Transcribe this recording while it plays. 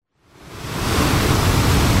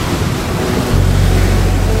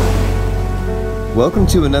Welcome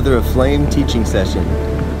to another Aflame teaching session.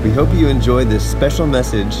 We hope you enjoy this special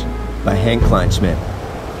message by Hank Kleinschmidt.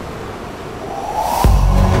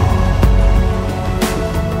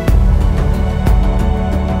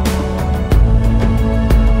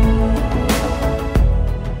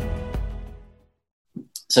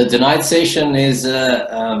 So tonight's session is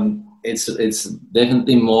it's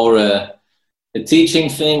definitely more a teaching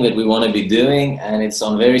thing that we want to be doing, and it's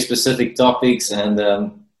on very specific topics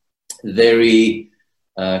and very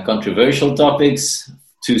controversial topics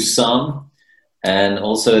to some, and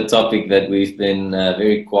also a topic that we've been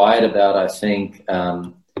very quiet about, I think,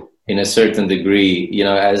 in a certain degree, you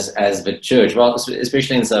know, as the church. Well,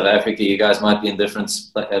 especially in South Africa, you guys might be in different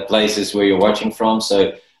places where you're watching from,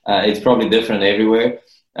 so it's probably different everywhere,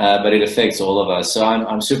 but it affects all of us. So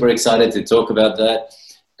I'm super excited to talk about that.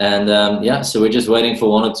 And yeah, so we're just waiting for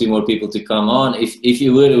one or two more people to come on. If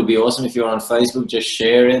you would, it would be awesome if you're on Facebook, just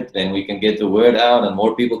share it, then we can get the word out and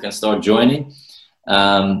more people can start joining.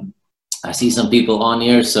 I see some people on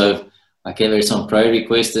here, so okay, there's some prayer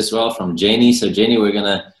requests as well from Jenny. So Jenny, we're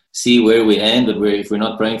gonna see where we end, but if we're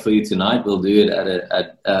not praying for you tonight, we'll do it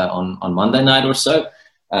on Monday night or so.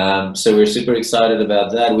 So we're super excited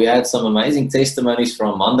about that. We had some amazing testimonies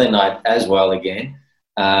from Monday night as well again.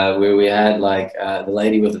 Where we had like the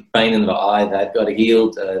lady with the pain in the eye that got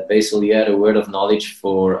healed. Basil, you had a word of knowledge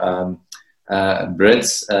for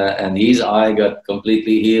Brits, and his eye got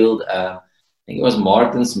completely healed. I think it was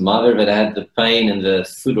Martin's mother that had the pain in the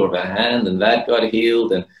foot or the hand, and that got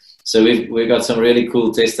healed. And so we've got some really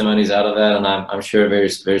cool testimonies out of that, and I'm sure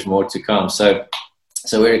there's more to come. So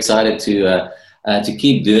we're excited to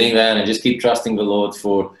keep doing that and just keep trusting the Lord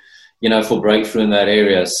for breakthrough in that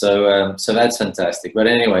area. So that's fantastic. But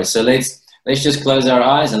anyway, so let's just close our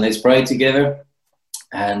eyes and let's pray together,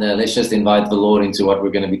 and let's just invite the Lord into what we're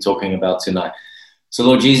going to be talking about tonight. So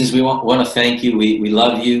Lord Jesus, we want to thank you. We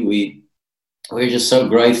love you. We're just so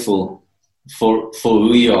grateful for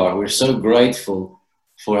who you are. We're so grateful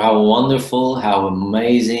for how wonderful, how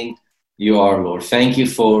amazing you are, Lord. Thank you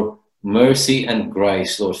for mercy and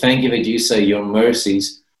grace, Lord. Thank you that you say your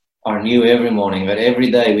mercies are new every morning, that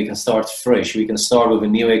every day we can start fresh. We can start with a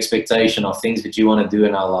new expectation of things that you want to do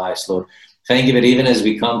in our lives, Lord. Thank you that even as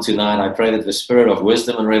we come tonight, I pray that the spirit of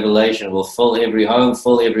wisdom and revelation will fill every home,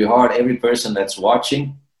 fill every heart, every person that's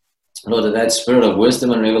watching. Lord, that spirit of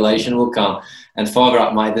wisdom and revelation will come. And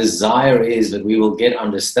Father, my desire is that we will get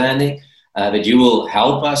understanding, that you will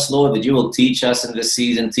help us, Lord, that you will teach us in this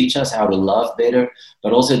season, teach us how to love better,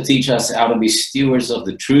 but also teach us how to be stewards of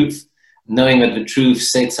the truth, knowing that the truth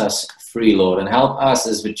sets us free, Lord, and help us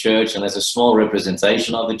as the church and as a small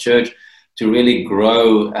representation of the church to really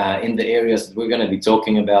grow in the areas that we're going to be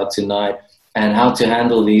talking about tonight, and how to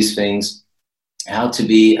handle these things, how to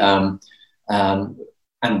be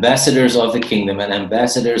ambassadors of the kingdom and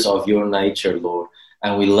ambassadors of your nature, Lord.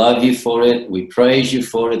 And we love you for it. We praise you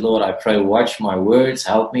for it, Lord. I pray, watch my words.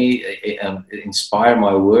 Help me inspire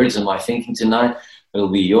my words and my thinking tonight. It will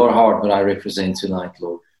be your heart that I represent tonight,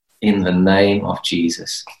 Lord. In the name of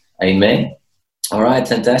Jesus. Amen. All right,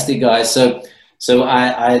 fantastic, guys. So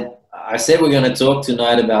I said we're going to talk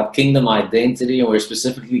tonight about kingdom identity, and we're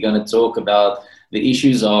specifically going to talk about the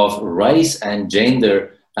issues of race and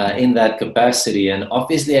gender in that capacity. And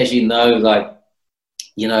obviously, as you know,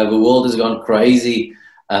 the world has gone crazy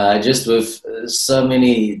just with so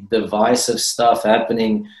many divisive stuff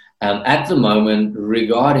happening at the moment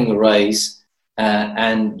regarding race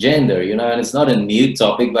and gender, and it's not a new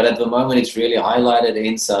topic, but at the moment it's really highlighted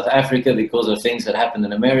in South Africa because of things that happened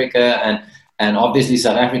in America, and obviously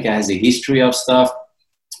South Africa has a history of stuff,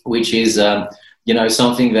 which is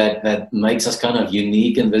something that makes us kind of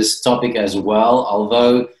unique in this topic as well.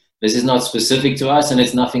 Although this is not specific to us and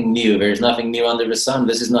it's nothing new. There's nothing new under the sun.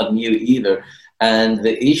 This is not new either. And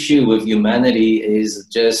the issue with humanity is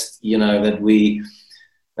just that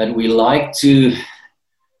we like to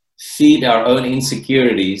feed our own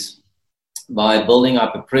insecurities by building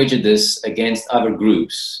up a prejudice against other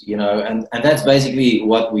groups, and that's basically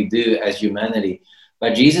what we do as humanity.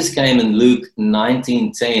 But Jesus came in Luke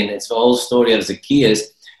 19:10. It's the whole story of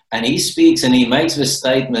Zacchaeus, and he speaks and he makes this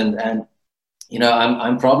statement. And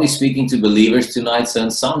I'm probably speaking to believers tonight, so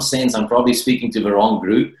in some sense I'm probably speaking to the wrong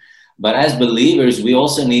group. But as believers, we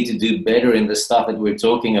also need to do better in the stuff that we're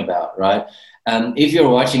talking about, right? If you're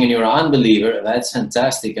watching and you're an unbeliever, that's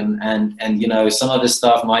fantastic. And some of this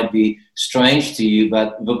stuff might be strange to you,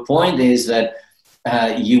 but the point is that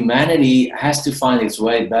humanity has to find its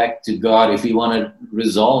way back to God if we want to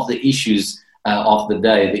resolve the issues of the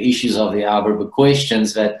day, the issues of the hour, the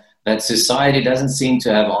questions that society doesn't seem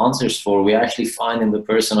to have answers for. We actually find in the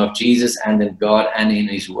person of Jesus and in God and in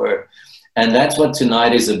his word. And that's what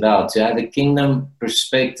tonight is about, to have a kingdom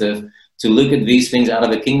perspective, to look at these things out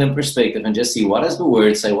of a kingdom perspective and just see what does the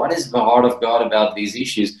word say, what is the heart of God about these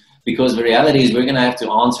issues, because the reality is we're going to have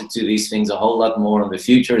to answer to these things a whole lot more in the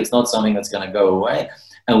future. It's not something that's going to go away.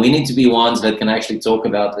 And we need to be ones that can actually talk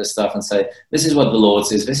about this stuff and say, this is what the Lord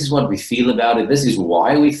says, this is what we feel about it, this is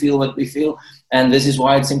why we feel what we feel, and this is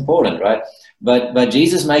why it's important, right? But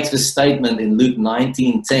Jesus makes the statement in Luke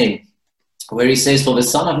 19:10, where he says, for the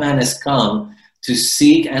Son of Man has come to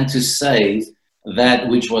seek and to save that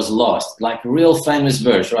which was lost. Like a real famous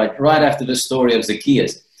verse, right? Right after the story of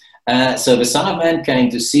Zacchaeus. So the Son of Man came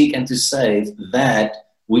to seek and to save that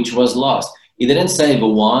which was lost. He didn't say the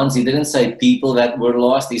ones, he didn't say people that were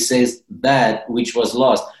lost. He says that which was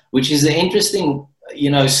lost, which is an interesting,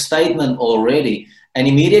 statement already. And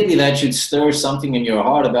immediately that should stir something in your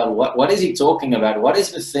heart about what is he talking about? What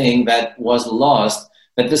is the thing that was lost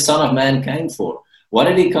that the Son of Man came for? What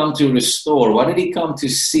did he come to restore? What did he come to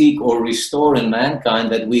seek or restore in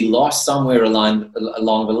mankind that we lost somewhere along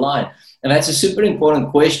the line? And that's a super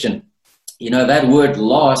important question. That word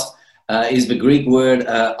lost is the Greek word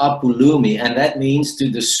apulumi, and that means to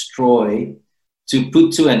destroy, to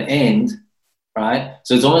put to an end, right?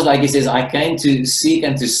 So it's almost like he says, I came to seek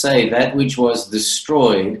and to save that which was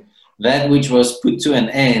destroyed, that which was put to an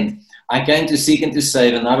end. I came to seek and to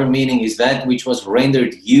save. Another meaning is that which was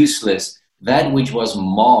rendered useless, that which was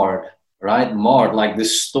marred, right? Marred, like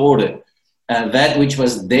distorted, that which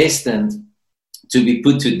was destined to be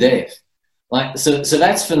put to death. Like, so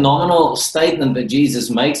that's phenomenal statement that Jesus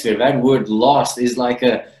makes here. That word lost is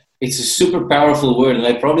it's a super powerful word, and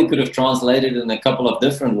they probably could have translated it in a couple of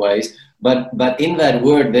different ways. But in that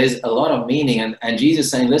word, there's a lot of meaning. And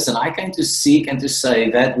Jesus saying, listen, I came to seek and to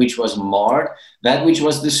save that which was marred, that which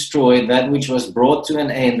was destroyed, that which was brought to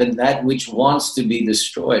an end, and that which wants to be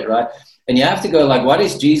destroyed, right? And you have to go what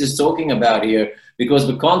is Jesus talking about here? Because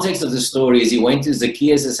the context of the story is he went to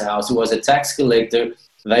Zacchaeus' house, who was a tax collector.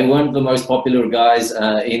 They weren't the most popular guys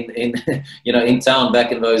in town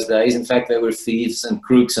back in those days. In fact, they were thieves and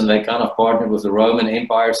crooks, and they kind of partnered with the Roman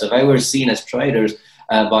Empire. So they were seen as traitors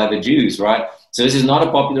by the Jews, right? So this is not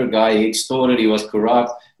a popular guy. He extorted, he was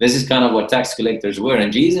corrupt. This is kind of what tax collectors were.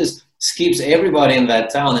 And Jesus skips everybody in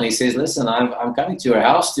that town, and he says, listen, I'm coming to your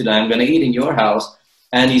house today. I'm going to eat in your house.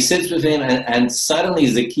 And he sits with him, and suddenly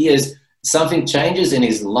Zacchaeus, something changes in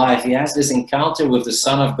his life. He has this encounter with the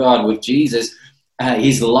Son of God, with Jesus.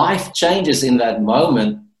 His life changes in that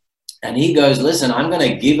moment, and he goes, listen, I'm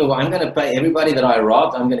going to pay everybody that I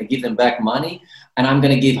robbed. I'm going to give them back money, and I'm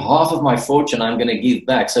going to give half of my fortune. I'm going to give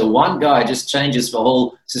back. So one guy just changes the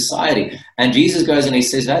whole society. And Jesus goes and he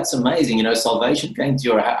says, that's amazing. Salvation came to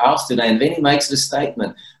your house today. And then he makes the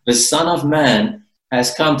statement, the Son of Man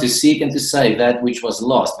has come to seek and to save that which was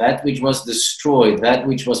lost, that which was destroyed, that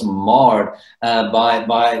which was marred by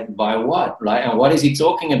what, right? And what is he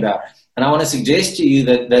talking about? And I want to suggest to you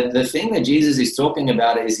that the thing that Jesus is talking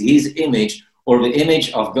about is his image, or the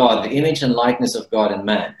image of God, the image and likeness of God in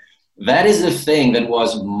man. That is the thing that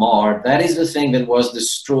was marred. That is the thing that was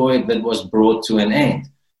destroyed, that was brought to an end,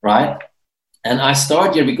 right? And I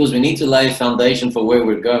start here because we need to lay a foundation for where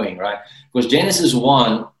we're going, right? Because Genesis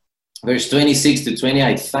 1, verse 26 to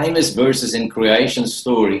 28, famous verses in creation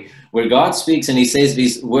story, where God speaks and he says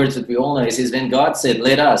these words that we all know. He says, then God said,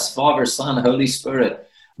 let us, Father, Son, Holy Spirit,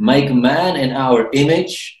 make man in our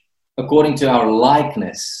image according to our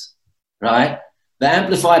likeness, right? The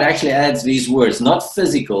Amplified actually adds these words, not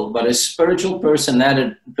physical, but a spiritual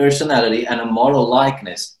personality and a moral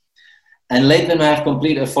likeness. And let them have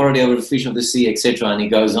complete authority over the fish of the sea, etc. And he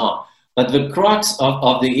goes on. But the crux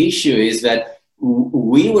of the issue is that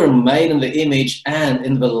we were made in the image and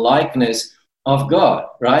in the likeness of God,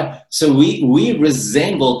 right? So we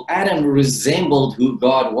resembled, Adam resembled who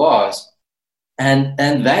God was.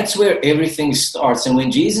 And that's where everything starts. And when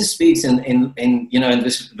Jesus speaks in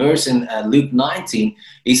this verse in Luke 19,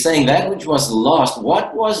 he's saying that which was lost.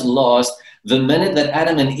 What was lost the minute that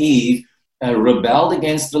Adam and Eve rebelled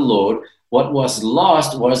against the Lord? What was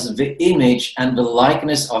lost was the image and the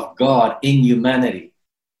likeness of God in humanity.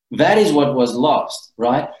 That is what was lost,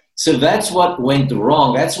 right? So that's what went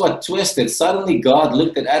wrong. That's what twisted. Suddenly God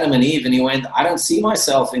looked at Adam and Eve and he went, I don't see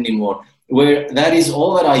myself anymore. Where that is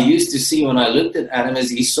all that I used to see when I looked at Adam, as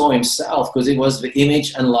he saw himself, because it was the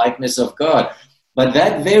image and likeness of God. But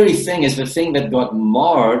that very thing is the thing that got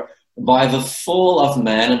marred by the fall of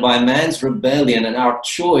man and by man's rebellion and our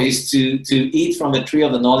choice to eat from the tree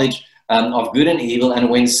of the knowledge of good and evil. And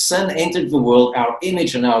when sin entered the world, our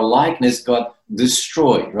image and our likeness got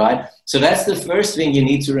destroyed, right? So that's the first thing you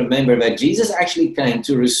need to remember, that Jesus actually came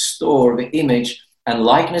to restore the image and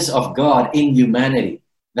likeness of God in humanity.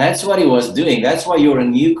 That's what he was doing. That's why you're a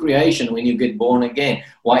new creation when you get born again.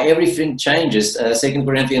 Why everything changes. 2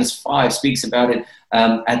 Corinthians 5 speaks about it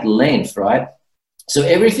at length, right? So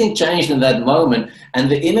everything changed in that moment, and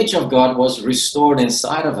the image of God was restored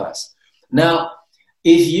inside of us. Now,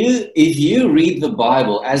 if you read the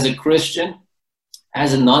Bible as a Christian,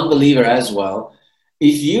 as a non-believer as well,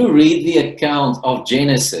 if you read the account of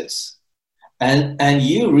Genesis and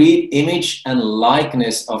you read image and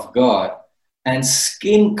likeness of God, and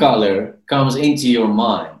skin color comes into your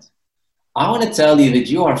mind, I want to tell you that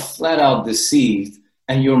you are flat out deceived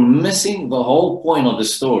and you're missing the whole point of the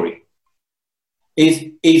story.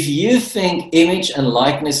 If you think image and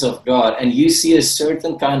likeness of God and you see a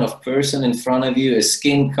certain kind of person in front of you, a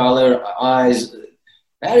skin color, eyes,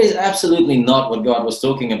 that is absolutely not what God was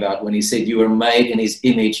talking about when he said you were made in his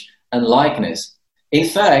image and likeness. In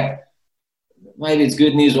fact, maybe it's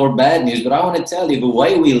good news or bad news, but I want to tell you the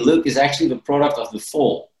way we look is actually the product of the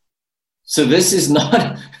fall. So this is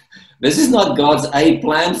not God's A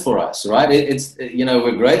plan for us, right? It's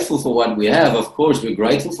we're grateful for what we have. Of course, we're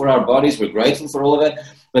grateful for our bodies. We're grateful for all of that.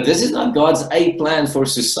 But this is not God's A plan for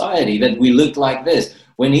society, that we look like this.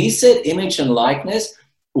 When he said image and likeness,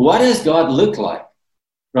 what does God look like?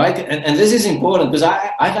 Right? And this is important because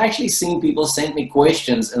I've actually seen people send me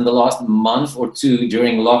questions in the last month or two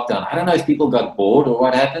during lockdown. I don't know if people got bored or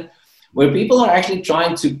what happened, where people are actually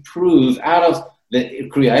trying to prove out of the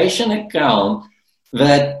creation account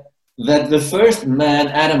that the first man,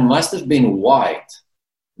 Adam, must have been white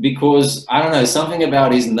because, I don't know, something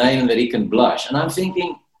about his name that he can blush. And I'm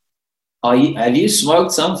thinking, have you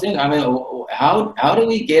smoked something? I mean, how do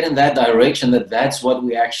we get in that direction that that's what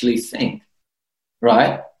we actually think?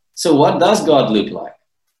 Right? So what does God look like?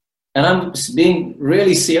 And I'm being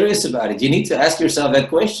really serious about it. You need to ask yourself that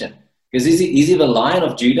question. Because is he the Lion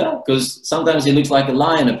of Judah? Because sometimes he looks like a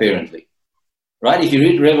lion, apparently. Right? If you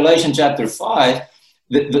read Revelation chapter 5,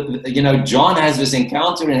 John has this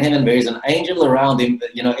encounter in heaven. There is an angel around him.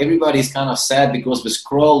 Everybody's kind of sad because the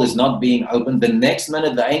scroll is not being opened. The next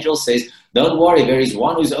minute, the angel says, don't worry, there is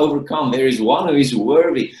one who's overcome. There is one who is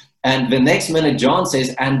worthy. And the next minute, John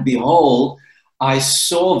says, and behold, I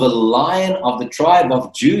saw the Lion of the tribe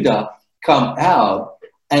of Judah come out.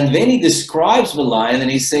 And then he describes the lion and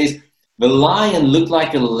he says, the lion looked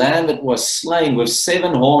like a lamb that was slain with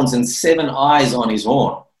 7 horns and 7 eyes on his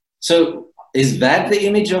horn. So is that the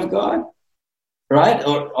image of God? Right?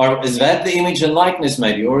 Or is that the image and likeness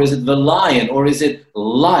maybe? Or is it the lion? Or is it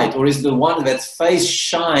light? Or is it the one that face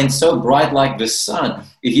shines so bright like the sun?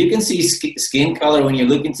 If you can see skin color when you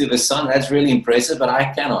look into the sun, that's really impressive, but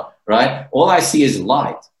I cannot, right? All I see is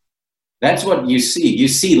light. That's what you see. You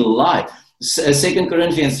see light. 2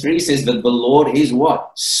 Corinthians 3 says that the Lord is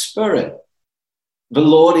what? Spirit. The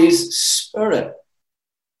Lord is Spirit.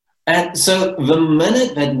 And so the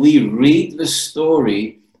minute that we read the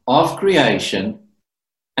story of creation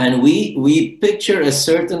and we picture a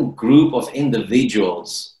certain group of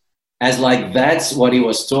individuals as like that's what he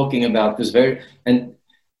was talking about, and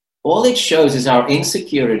all it shows is our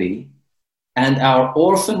insecurity and our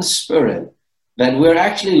orphan spirit, that we're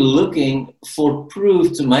actually looking for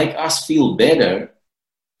proof to make us feel better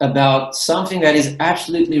about something that is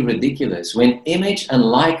absolutely ridiculous. When image and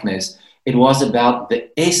likeness, it was about the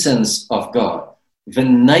essence of God. The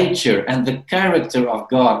nature and the character of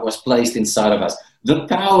God was placed inside of us. The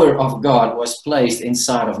power of God was placed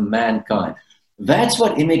inside of mankind. That's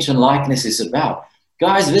what image and likeness is about.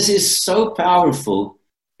 Guys, this is so powerful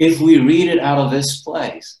if we read it out of this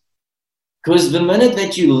place. Because the minute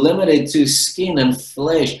that you limit it to skin and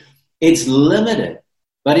flesh, it's limited.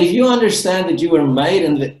 But if you understand that you were made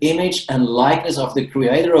in the image and likeness of the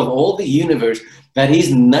creator of all the universe, that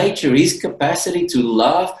his nature, his capacity to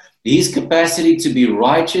love, his capacity to be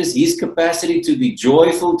righteous, his capacity to be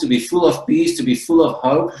joyful, to be full of peace, to be full of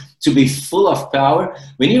hope, to be full of power.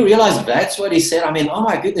 When you realize that's what he said, I mean, oh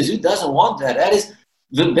my goodness, who doesn't want that? That is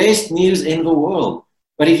the best news in the world.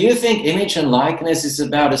 But if you think image and likeness is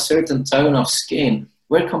about a certain tone of skin,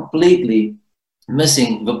 we're completely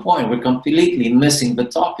missing the point. We're completely missing the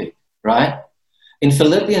topic, right? In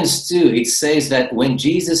Philippians 2, it says that when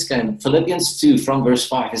Jesus came, Philippians 2 from verse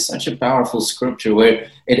 5 is such a powerful scripture where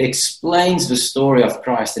it explains the story of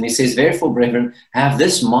Christ. And he says, therefore, brethren, have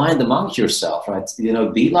this mind amongst yourself, right?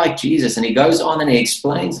 Be like Jesus. And he goes on and he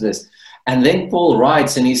explains this. And then Paul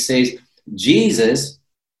writes and he says, Jesus,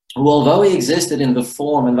 who although he existed in the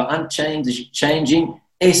form and the unchanging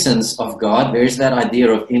essence of God, there's that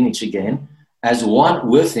idea of image again, as one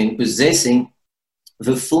with him, possessing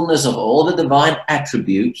the fullness of all the divine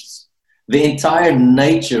attributes, the entire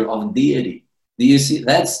nature of deity. Do you see?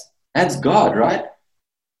 That's God, right?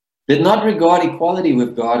 did not regard equality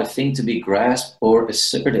with God a thing to be grasped or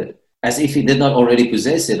asserted, as if he did not already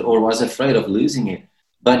possess it or was afraid of losing it.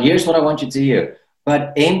 But here's what I want you to hear.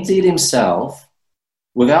 But emptied himself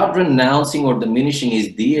without renouncing or diminishing his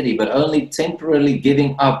deity, but only temporarily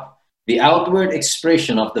giving up the outward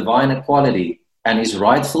expression of divine equality and his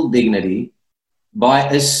rightful dignity by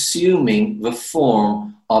assuming the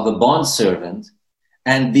form of a bondservant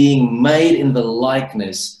and being made in the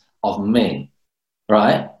likeness of men.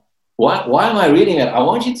 Right? Why am I reading it? I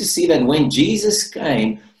want you to see that when Jesus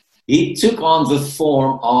came, he took on the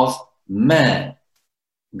form of man.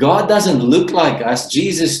 God doesn't look like us.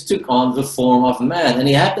 Jesus took on the form of man, and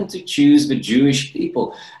he happened to choose the Jewish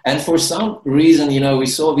people. And for some reason, we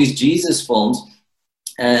saw these Jesus films,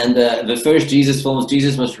 and the first Jesus films,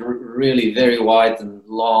 Jesus was really very white and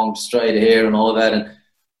long, straight hair and all of that. And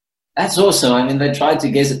that's awesome. I mean, they tried to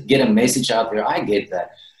get a message out there. I get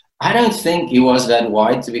that. I don't think he was that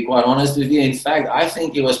white, to be quite honest with you. In fact, I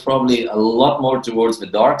think he was probably a lot more towards the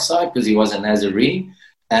dark side because he was a Nazarene,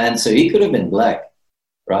 and so he could have been black.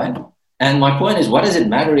 Right? And my point is, what does it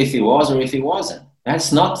matter if he was or if he wasn't?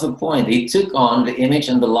 That's not the point. He took on the image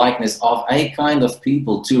and the likeness of a kind of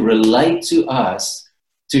people to relate to us,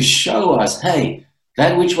 to show us, hey,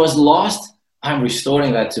 that which was lost, I'm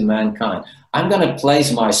restoring that to mankind. I'm going to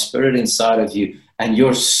place my spirit inside of you, and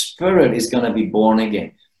your spirit is going to be born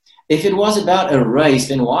again. If it was about a race,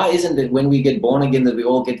 then why isn't it when we get born again that we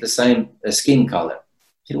all get the same skin color?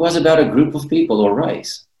 It was about a group of people or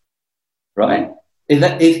race, right?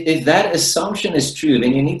 If that assumption is true,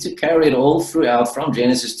 then you need to carry it all throughout from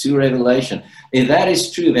Genesis to Revelation. If that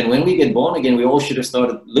is true, then when we get born again, we all should have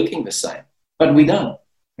started looking the same. But we don't,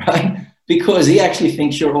 right? Because he actually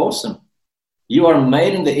thinks you're awesome. You are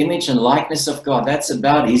made in the image and likeness of God. That's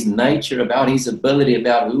about his nature, about his ability,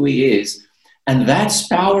 about who he is. And that's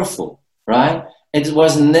powerful, right? It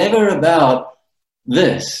was never about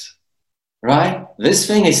this, right? This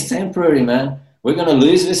thing is temporary, man. We're going to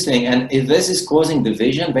lose this thing. And if this is causing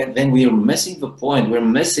division, then we are missing the point. We're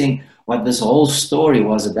missing what this whole story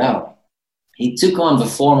was about. He took on the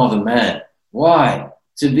form of a man. Why?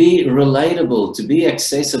 To be relatable, to be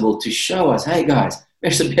accessible, to show us, hey guys,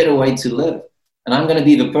 there's a better way to live. And I'm going to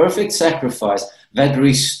be the perfect sacrifice that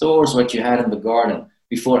restores what you had in the garden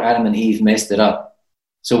before Adam and Eve messed it up.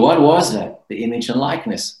 So what was that? The image and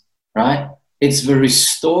likeness, right? It's the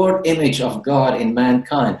restored image of God in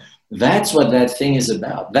mankind. That's what that thing is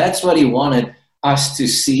about. That's what he wanted us to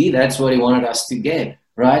see. That's what he wanted us to get,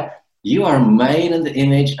 right? You are made in the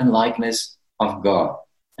image and likeness of God.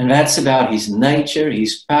 And that's about his nature,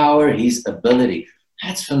 his power, his ability.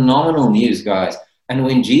 That's phenomenal news, guys. And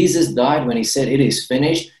when Jesus died, when he said, it is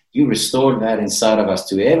finished, you restored that inside of us.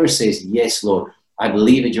 To whoever says, yes, Lord, I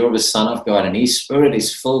believe that you're the Son of God, and his spirit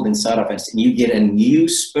is filled inside of us. And you get a new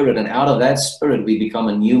spirit, and out of that spirit, we become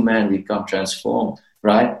a new man, we become transformed,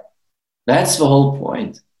 right? That's the whole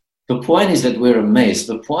point. The point is that we're a mess.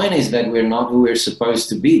 The point is that we're not who we're supposed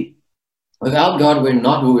to be. Without God, we're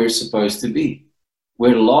not who we're supposed to be.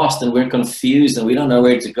 We're lost and we're confused and we don't know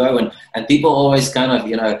where to go. And people always kind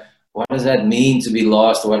of, what does that mean to be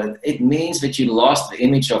lost? Well, it means that you lost the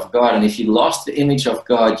image of God. And if you lost the image of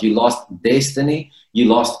God, you lost destiny, you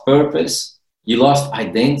lost purpose, you lost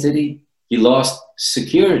identity, you lost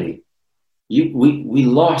security. We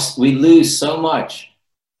lose so much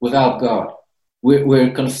without God. We're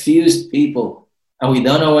confused people and we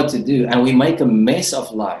don't know what to do. And we make a mess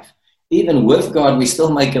of life. Even with God, we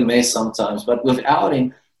still make a mess sometimes. But without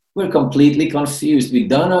him, we're completely confused. We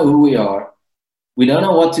don't know who we are. We don't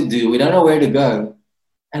know what to do. We don't know where to go.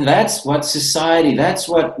 And that's what society, that's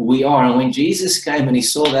what we are. And when Jesus came and he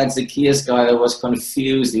saw that Zacchaeus guy that was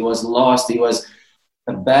confused, he was lost, he was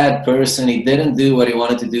a bad person, he didn't do what he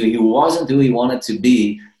wanted to do, he wasn't who he wanted to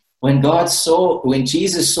be. When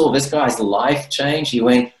Jesus saw this guy's life change, he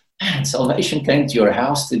went, man, salvation came to your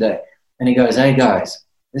house today. And he goes, hey guys,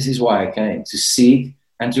 this is why I came, to seek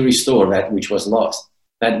and to restore that which was lost,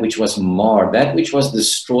 that which was marred, that which was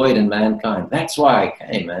destroyed in mankind. That's why I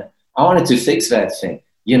came, man. I wanted to fix that thing,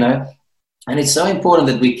 And it's so important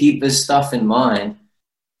that we keep this stuff in mind,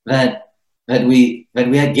 that we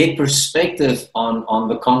get perspective on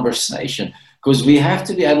the conversation, because we have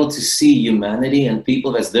to be able to see humanity and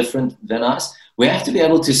people that's different than us. We have to be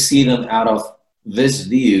able to see them out of this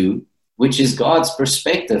view, which is God's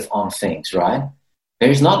perspective on things, right?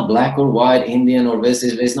 There's not black or white, Indian or this.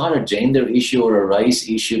 There's not a gender issue or a race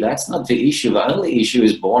issue. That's not the issue. The only issue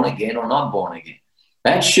is born again or not born again.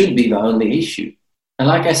 That should be the only issue. And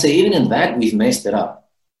like I say, even in that, we've messed it up,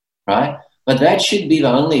 right? But that should be the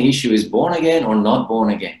only issue, is born again or not born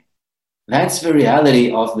again. That's the reality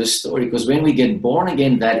of the story, because when we get born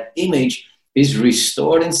again, that image is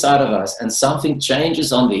restored inside of us and something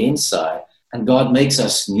changes on the inside and God makes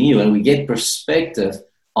us new and we get perspective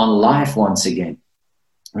on life once again.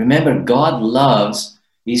 Remember, God loves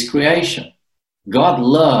his creation. God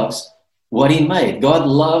loves what he made. God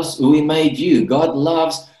loves who he made you. God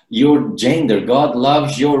loves your gender. God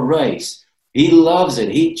loves your race. He loves it.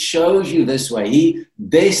 He chose you this way. He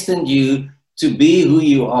destined you to be who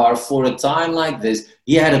you are for a time like this.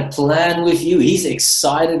 He had a plan with you. He's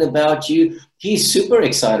excited about you. He's super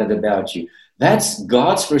excited about you. That's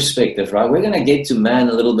God's perspective, right? We're going to get to man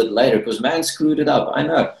a little bit later because man screwed it up. I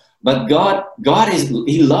know. But God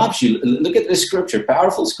he loves you. Look at this scripture,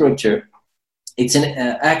 powerful scripture. It's in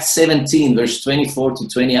Acts 17, verse 24 to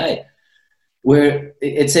 28, where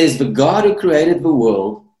it says, the God who created the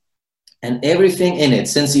world and everything in it,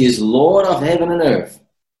 since he is Lord of heaven and earth,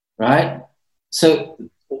 right? So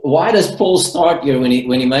why does Paul start here when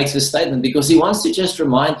he makes this statement? Because he wants to just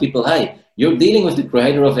remind people, hey, you're dealing with the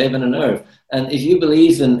creator of heaven and earth. And if you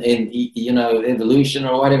believe in evolution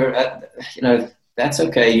or whatever, that's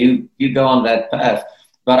okay. You go on that path.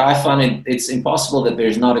 But I find it's impossible that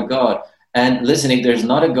there's not a God. And listen, if there's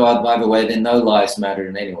not a God, by the way, then no lives matter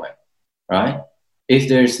in any way, right? If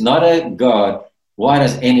there's not a God, why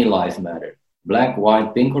does any life matter? Black,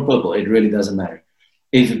 white, pink, or purple? It really doesn't matter.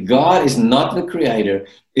 If God is not the creator,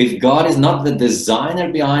 if God is not the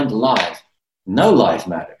designer behind life, no life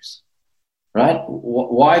matters, right?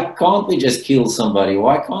 Why can't we just kill somebody?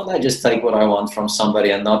 Why can't I just take what I want from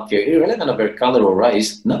somebody and not care? Irrelevant of their color or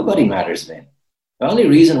race, nobody matters then. The only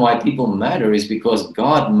reason why people matter is because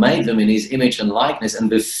God made them in his image and likeness,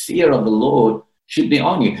 and the fear of the Lord should be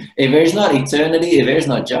on you. If there's not eternity, if there's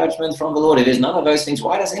not judgment from the Lord, if there's none of those things,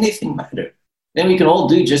 why does anything matter? Then we can all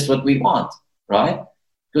do just what we want, right?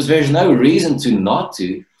 Because there's no reason to not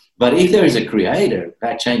to. But if there is a creator,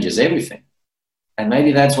 that changes everything. And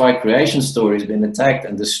maybe that's why creation story has been attacked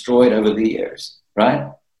and destroyed over the years,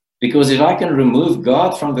 right? Because if I can remove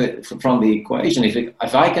God from the equation,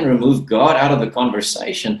 if I can remove God out of the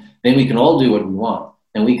conversation, then we can all do what we want.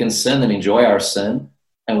 And we can sin and enjoy our sin.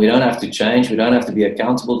 And we don't have to change. We don't have to be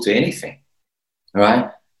accountable to anything,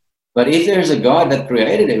 right? But if there's a God that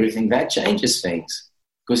created everything, that changes things.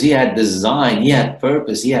 Because he had design, he had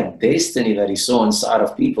purpose, he had destiny that he saw inside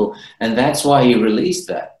of people. And that's why he released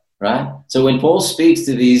that. Right? So when Paul speaks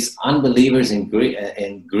to these unbelievers in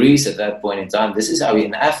Greece at that point in time, this is how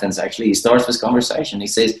in Athens, actually, he starts this conversation. He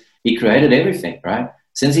says, he created everything, right?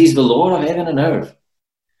 Since he's the Lord of heaven and earth,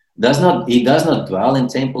 he does not dwell in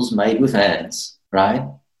temples made with hands, right?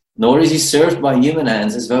 Nor is he served by human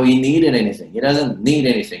hands as though he needed anything. He doesn't need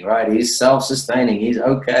anything, right? He's self-sustaining. He's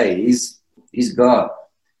okay. He's God.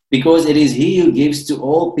 Because it is he who gives to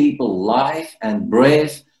all people life and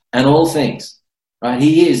breath and all things. Right?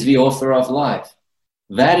 He is the author of life.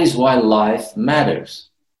 That is why life matters.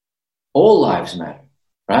 All lives matter,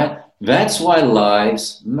 right? That's why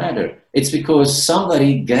lives matter. It's because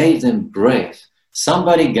somebody gave them breath.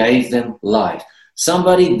 Somebody gave them life.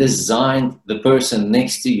 Somebody designed the person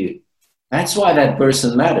next to you. That's why that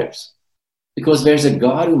person matters. Because there's a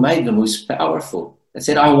God who made them, who's powerful, that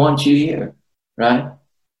said, I want you here, right?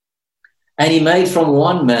 And he made from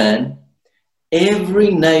one man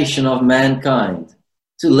every nation of mankind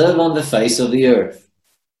to live on the face of the earth,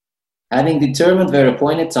 having determined their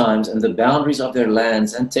appointed times and the boundaries of their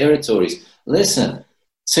lands and territories. Listen,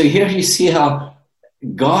 so here you see how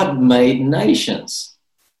God made nations,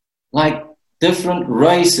 like different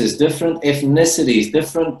races, different ethnicities,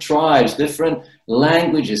 different tribes, different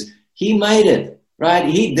languages. He made it, right?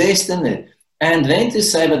 He destined it. And then to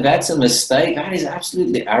say that that's a mistake, that is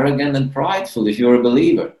absolutely arrogant and prideful if you're a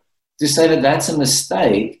believer. To say that that's a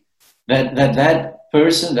mistake, that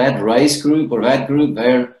person, that race group or that group,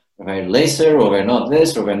 they're lesser or they're not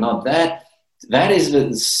this or they're not that, that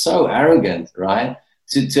is so arrogant, right?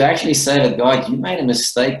 To actually say that, God, you made a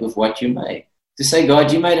mistake with what you made. To say,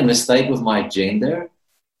 God, you made a mistake with my gender,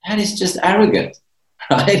 that is just arrogant,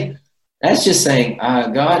 right? That's just saying,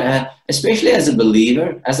 God, especially as a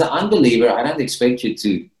believer, as an unbeliever, I don't expect you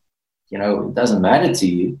to, it doesn't matter to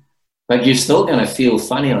you, but you're still going to feel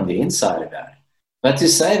funny on the inside about it. But to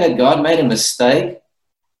say that God made a mistake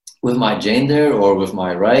with my gender or with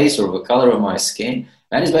my race or the color of my skin,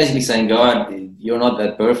 that is basically saying, God, you're not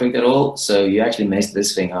that perfect at all, so you actually messed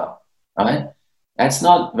this thing up, right? That's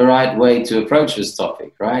not the right way to approach this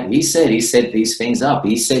topic, right? He set these things up.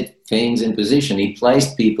 He set things in position. He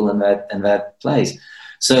placed people in that place.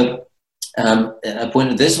 So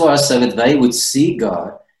this was so that they would see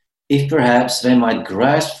God, if perhaps they might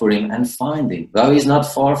grasp for him and find him, though he's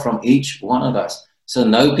not far from each one of us. So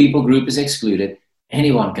no people group is excluded.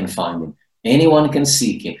 Anyone can find him. Anyone can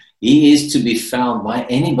seek him. He is to be found by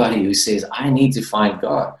anybody who says, I need to find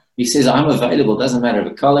God. He says, I'm available. Doesn't matter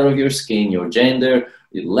the color of your skin, your gender,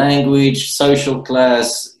 your language, social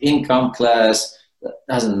class, income class.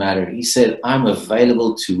 Doesn't matter. He said, I'm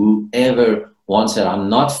available to whoever wants it. I'm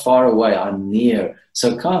not far away. I'm near.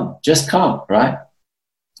 So come, just come, right?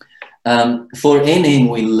 For in him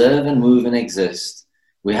we live and move and exist.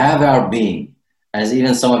 We have our being, as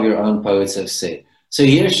even some of your own poets have said. So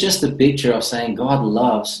here's just a picture of saying God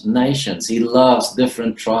loves nations. He loves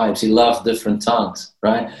different tribes. He loves different tongues,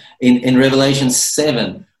 right? In Revelation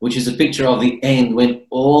 7, which is a picture of the end, when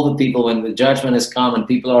all the people, when the judgment has come and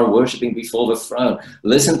people are worshiping before the throne.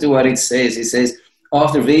 Listen to what it says. It says,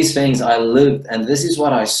 after these things I looked, and this is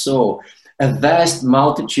what I saw, a vast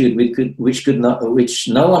multitude which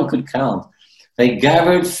no one could count. They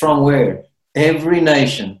gathered from where? Every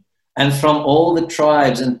nation, and from all the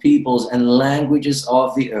tribes and peoples and languages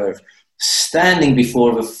of the earth, standing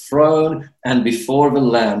before the throne and before the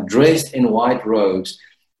Lamb, dressed in white robes,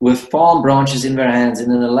 with palm branches in their hands,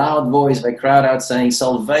 and in a loud voice they cried out, saying,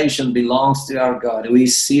 salvation belongs to our God, who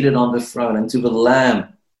is seated on the throne, and to the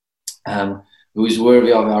Lamb, who is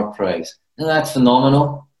worthy of our praise. Isn't that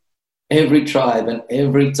phenomenal? Every tribe and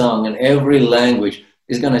every tongue and every language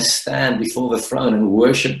is going to stand before the throne and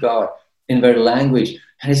worship God in their language.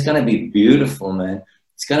 And it's going to be beautiful, man.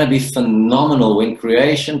 It's going to be phenomenal when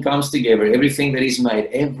creation comes together, everything that is made,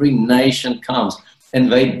 every nation comes,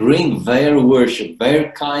 and they bring their worship,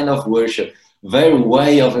 their kind of worship, their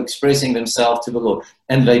way of expressing themselves to the Lord.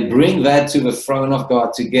 And they bring that to the throne of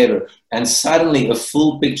God together. And suddenly a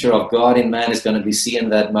full picture of God in man is going to be seen in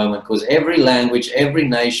that moment, because every language, every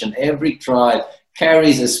nation, every tribe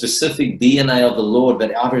carries a specific DNA of the Lord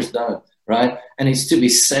that others don't. Right? And it's to be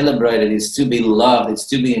celebrated, it's to be loved, it's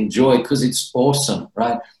to be enjoyed, because it's awesome,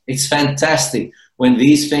 right? It's fantastic when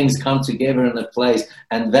these things come together in a place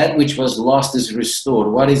and that which was lost is restored.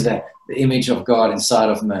 What is that? The image of God inside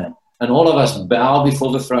of man. And all of us bow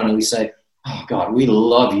before the throne and we say, oh God, we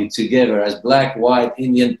love you together as black, white,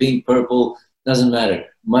 Indian, pink, purple, doesn't matter,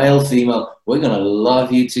 male, female, we're going to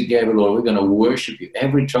love you together, Lord. We're going to worship you,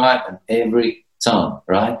 every tribe and every tongue,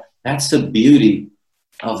 right? That's the beauty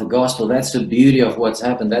of the gospel. That's the beauty of what's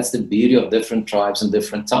happened. That's the beauty of different tribes and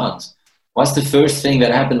different tongues. What's the first thing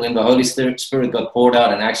that happened when the Holy Spirit got poured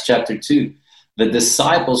out in Acts chapter 2? The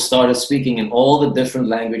disciples started speaking in all the different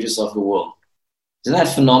languages of the world. Isn't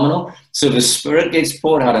that phenomenal? So the Spirit gets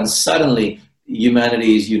poured out and suddenly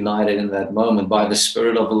humanity is united in that moment by the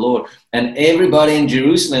Spirit of the Lord. And everybody in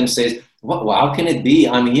Jerusalem says, well, how can it be?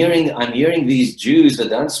 I'm hearing these Jews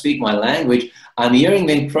that don't speak my language. I'm hearing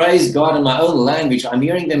them praise God in my own language. I'm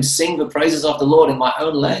hearing them sing the praises of the Lord in my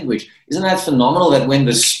own language. Isn't that phenomenal that when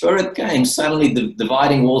the Spirit came, suddenly the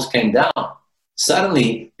dividing walls came down?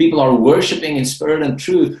 Suddenly people are worshiping in spirit and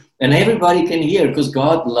truth, and everybody can hear, because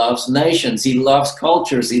God loves nations. He loves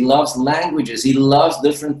cultures. He loves languages. He loves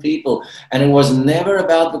different people. And it was never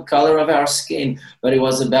about the color of our skin, but it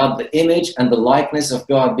was about the image and the likeness of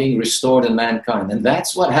God being restored in mankind. And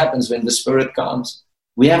that's what happens when the Spirit comes.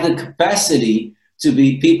 We have the capacity to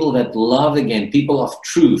be people that love again, people of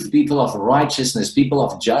truth, people of righteousness, people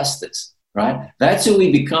of justice, right? That's who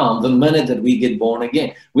we become the minute that we get born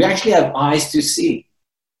again. We actually have eyes to see.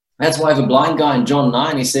 That's why the blind guy in John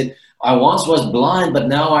 9, he said, I once was blind, but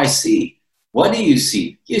now I see. What do you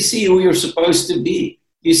see? You see who you're supposed to be.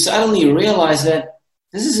 You suddenly realize that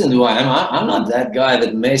this isn't who I am. I'm not that guy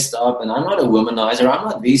that messed up, and I'm not a womanizer. I'm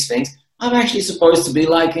not these things. I'm actually supposed to be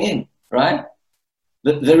like him, right?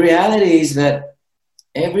 The reality is that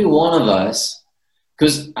every one of us,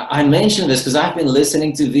 because I mentioned this because I've been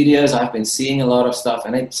listening to videos, I've been seeing a lot of stuff,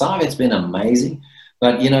 and some of it's been amazing.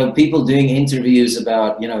 But, people doing interviews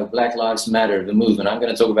about, Black Lives Matter, the movement. I'm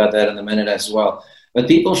going to talk about that in a minute as well. But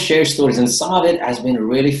people share stories, and some of it has been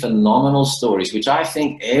really phenomenal stories, which I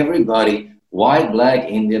think everybody, white, black,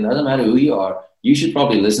 Indian, doesn't matter who you are, you should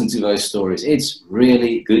probably listen to those stories. It's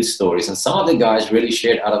really good stories. And some of the guys really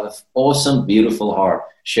shared out of an awesome, beautiful heart,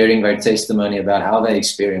 sharing their testimony about how they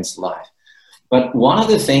experienced life. But one of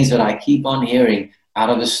the things that I keep on hearing out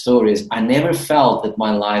of the story is I never felt that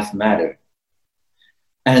my life mattered.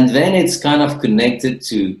 And then it's kind of connected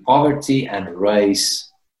to poverty and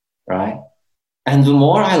race, right? And the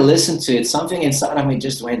more I listened to it, something inside of me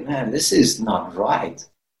just went, man, this is not right,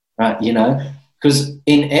 right? Because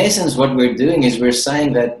in essence, what we're doing is we're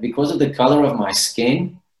saying that because of the color of my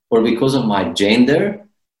skin or because of my gender,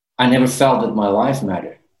 I never felt that my life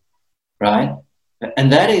mattered, right?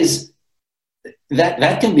 And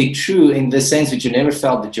that can be true in the sense that you never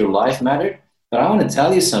felt that your life mattered, But I want to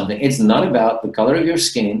tell you something. It's not about the color of your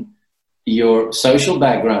skin, your social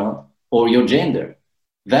background, or your gender.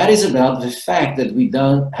 That is about the fact that we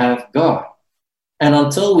don't have God. And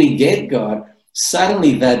until we get God,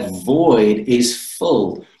 suddenly that void is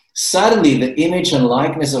filled. Suddenly the image and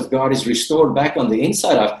likeness of God is restored back on the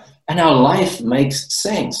inside of, and our life makes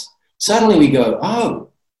sense. Suddenly we go, oh,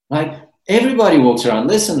 like everybody walks around.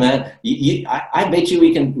 Listen, man, I bet you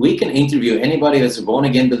we can interview anybody that's a born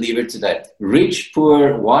again believer today. Rich,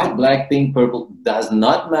 poor, white, black, pink, purple, does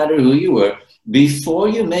not matter who you were. Before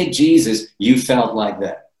you met Jesus, you felt like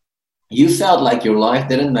that. You felt like your life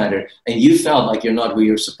didn't matter, and you felt like you're not who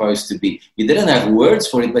you're supposed to be. You didn't have words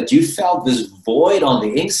for it, but you felt this void on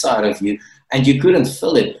the inside of you, and you couldn't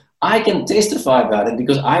fill it. I can testify about it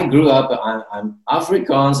because I grew up, I'm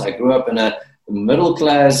Afrikaans, I grew up in a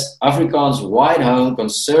middle-class Afrikaans, white home,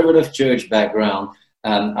 conservative church background.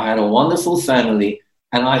 I had a wonderful family,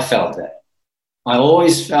 and I felt that. I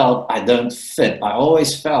always felt I don't fit. I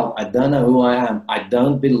always felt I don't know who I am. I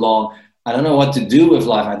don't belong. I don't know what to do with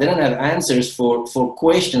life. I didn't have answers for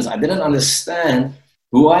questions. I didn't understand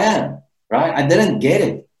who I am, right? I didn't get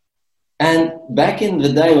it. And back in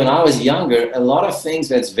the day when I was younger, a lot of things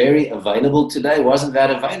that's very available today wasn't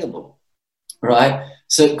that available, right?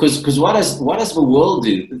 So, because what does the world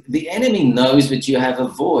do? The enemy knows that you have a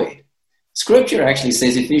void. Scripture actually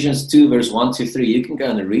says, Ephesians 2, verse 1 to 3, you can go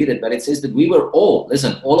and read it, but it says that we were all,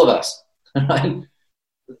 listen, all of us, right?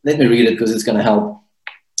 Let me read it because it's going to help.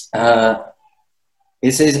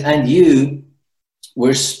 It says, and you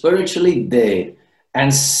were spiritually dead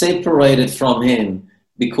and separated from him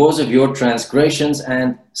because of your transgressions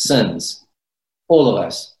and sins. All of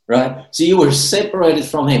us, right? So you were separated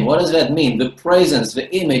from him. What does that mean? The presence, the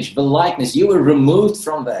image, the likeness. You were removed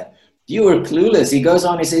from that. You were clueless. He goes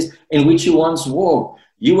on, he says, in which you once walked.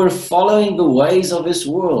 You were following the ways of this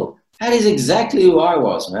world. That is exactly who I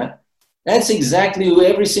was, man. That's exactly who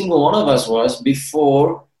every single one of us was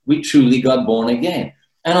before we truly got born again.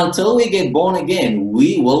 And until we get born again,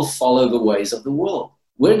 we will follow the ways of the world.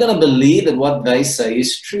 We're going to believe that what they say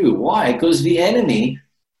is true. Why? Because the enemy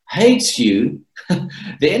hates you.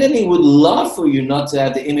 The enemy would love for you not to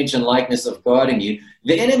have the image and likeness of God in you.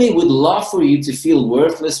 The enemy would love for you to feel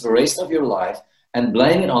worthless the rest of your life and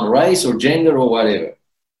blame it on race or gender or whatever.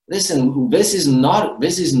 Listen, this is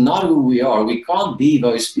not who we are. We can't be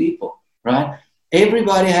those people, right?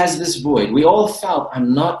 Everybody has this void. We all felt,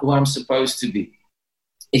 I'm not who I'm supposed to be.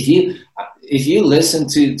 If you listen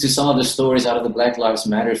to some of the stories out of the Black Lives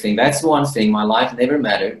Matter thing, that's the one thing. My life never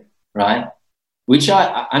mattered, right? Which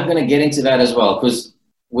I'm going to get into that as well, because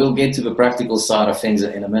we'll get to the practical side of things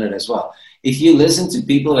in a minute as well. If you listen to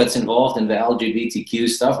people that's involved in the LGBTQ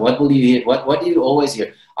stuff, what will you hear? What do you always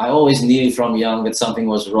hear? I always knew from young that something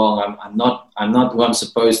was wrong. I'm not who I'm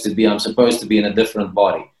supposed to be. I'm supposed to be in a different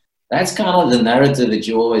body. That's kind of the narrative that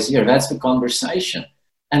you always hear. That's the conversation.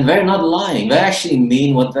 And they're not lying. They actually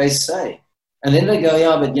mean what they say. And then they go,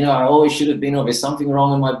 yeah, but I always should have been, or there's something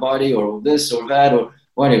wrong in my body, or this or that, or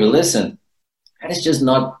whatever. Listen, that is just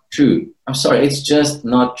not true. I'm sorry, it's just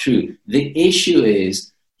not true. The issue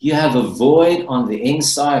is you have a void on the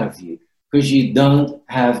inside of you because you don't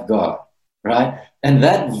have God, right? And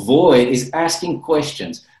that void is asking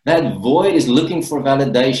questions. That void is looking for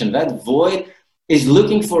validation. That void is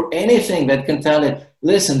looking for anything that can tell it,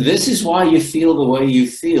 listen, this is why you feel the way you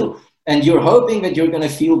feel. And you're hoping that you're going to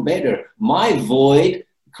feel better. My void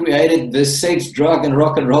created the sex, drug, and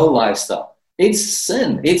rock and roll lifestyle. It's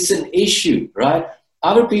sin. It's an issue, right?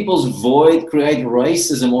 Other people's void create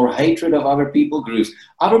racism or hatred of other people groups.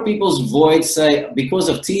 Other people's void say, because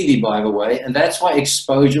of TV, by the way, and that's why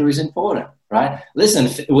exposure is important, right?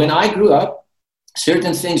 Listen, when I grew up,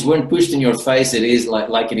 certain things weren't pushed in your face. It is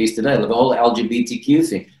like it is today, like the whole LGBTQ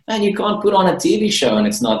thing. And you can't put on a TV show and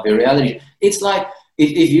it's not the reality. It's like,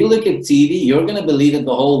 if you look at TV, you're going to believe that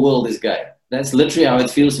the whole world is gay. That's literally how it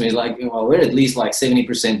feels to me. It's like, well, we're at least like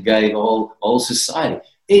 70% gay, the whole society.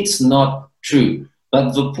 It's not true.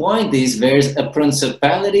 But the point is, there's a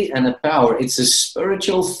principality and a power. It's a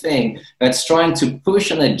spiritual thing that's trying to push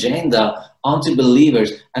an agenda onto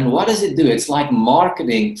believers. And what does it do? It's like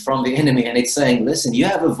marketing from the enemy. And it's saying, listen, you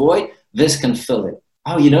have a void, this can fill it.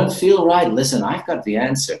 Oh, you don't feel right? Listen, I've got the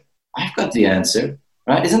answer. I've got the answer,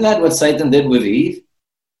 right? Isn't that what Satan did with Eve?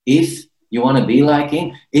 If you want to be like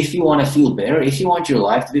him, if you want to feel better, if you want your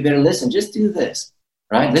life to be better, listen, just do this,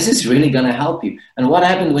 right? This is really going to help you. And what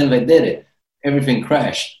happened when they did it? Everything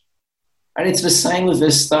crashed. And it's the same with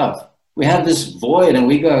this stuff. We have this void and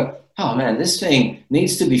we go, oh man, this thing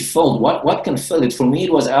needs to be filled. What can fill it? For me,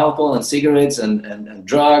 it was alcohol and cigarettes and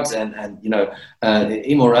drugs and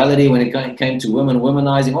immorality when it came to women,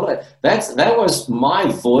 womanizing, all of that. That was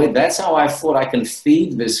my void. That's how I thought I can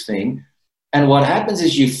feed this thing. And what happens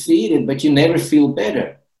is you feed it, but you never feel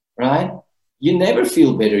better, right? You never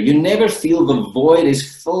feel better. You never feel the void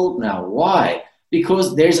is filled now. Why?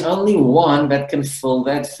 Because there's only one that can fill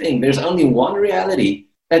that thing. There's only one reality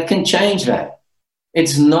that can change that.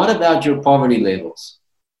 It's not about your poverty levels,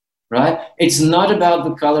 right? It's not about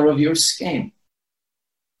the color of your skin,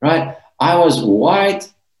 right? I was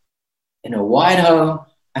white in a white home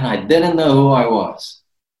and I didn't know who I was.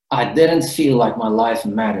 I didn't feel like my life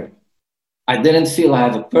mattered. I didn't feel I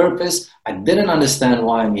have a purpose. I didn't understand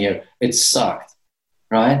why I'm here. It sucked,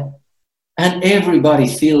 right? And everybody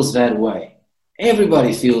feels that way.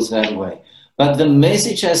 Everybody feels that way. But the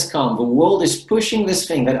message has come. The world is pushing this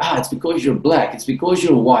thing that, it's because you're black. It's because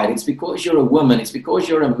you're white. It's because you're a woman. It's because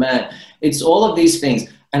you're a man. It's all of these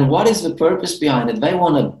things. And what is the purpose behind it? They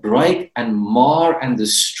want to break and mar and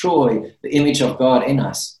destroy the image of God in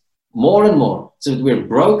us more and more. So that we're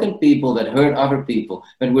broken people that hurt other people.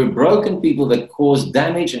 But we're broken people that cause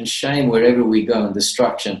damage and shame wherever we go. And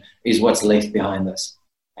destruction is what's left behind us.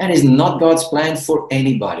 And it's not God's plan for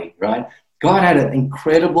anybody, right? God had an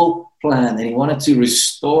incredible plan, and he wanted to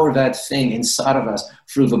restore that thing inside of us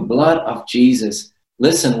through the blood of Jesus.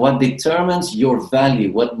 Listen, what determines your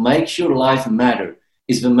value, what makes your life matter,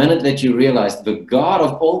 is the minute that you realize the God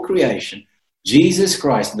of all creation, Jesus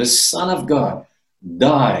Christ, the Son of God,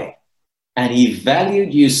 died, and he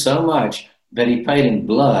valued you so much that he paid in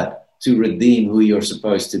blood to redeem who you're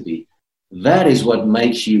supposed to be. That is what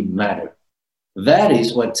makes you matter. That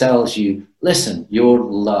is what tells you, listen, you're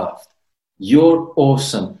loved. You're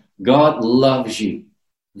awesome. God loves you.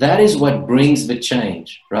 That is what brings the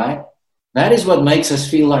change, right? That is what makes us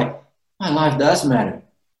feel like my life does matter.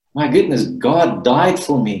 My goodness, God died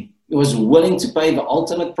for me. He was willing to pay the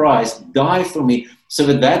ultimate price, die for me, so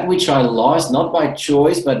that which I lost, not by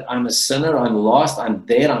choice, but I'm a sinner, I'm lost, I'm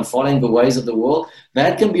dead, I'm following the ways of the world,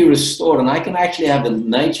 that can be restored. And I can actually have the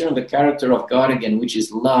nature and the character of God again, which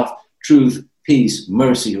is love, truth, peace,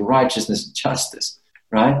 mercy, righteousness, justice,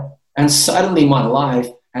 right? And suddenly my life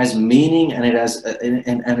has meaning, and it has,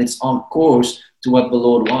 and it's on course to what the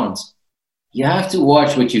Lord wants. You have to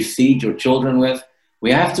watch what you feed your children with.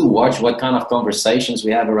 We have to watch what kind of conversations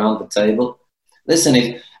we have around the table. Listen,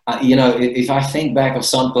 if I think back of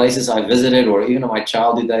some places I visited, or even in my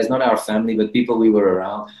childhood days, not our family, but people we were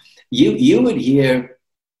around, you would hear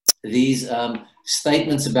these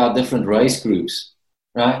statements about different race groups,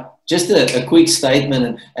 right? Just a quick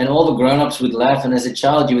statement, and all the grown-ups would laugh. And as a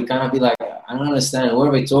child, you would kind of be like, I don't understand. What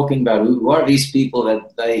are they talking about? Who are these people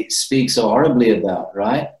that they speak so horribly about,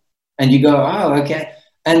 right? And you go, oh, okay.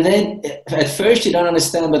 And then at first you don't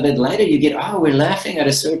understand, but then later you get, we're laughing at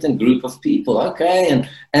a certain group of people. Okay.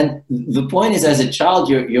 And the point is, as a child,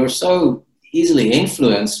 you're so easily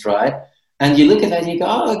influenced, right? And you look at that and you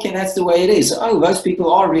go, okay, that's the way it is. Oh, those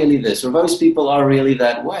people are really this, or those people are really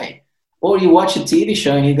that way. Or you watch a TV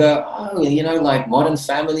show and you go, like Modern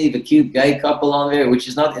Family, the cute gay couple on there, which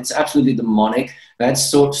is not, it's absolutely demonic. That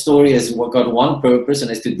story has got one purpose,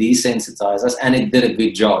 and it's to desensitize us. And it did a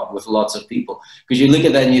good job with lots of people. Because you look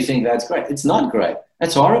at that and you think, that's great. It's not great.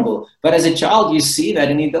 That's horrible. But as a child, you see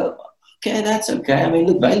that and you go, okay, that's okay. I mean,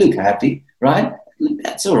 look, they look happy, right?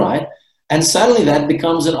 That's all right. And suddenly that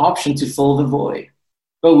becomes an option to fill the void.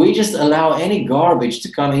 But we just allow any garbage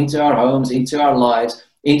to come into our homes, into our lives,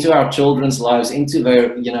 into our children's lives, into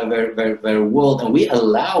their world, and we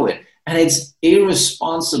allow it. And it's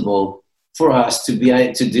irresponsible for us to be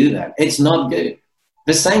able to do that. It's not good.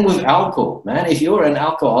 The same with alcohol, man. If you're an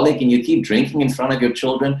alcoholic and you keep drinking in front of your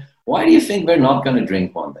children, why do you think they're not going to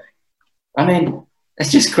drink one day? I mean,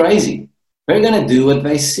 it's just crazy. They're going to do what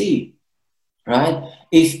they see, right?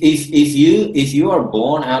 If you are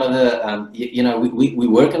born out of the, we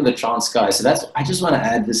work in the Transkei, so I just want to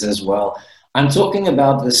add this as well. I'm talking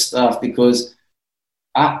about this stuff because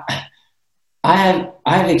I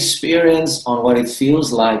have experience on what it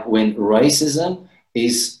feels like when racism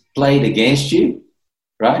is played against you,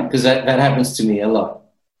 right? Because that happens to me a lot.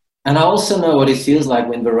 And I also know what it feels like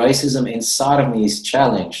when the racism inside of me is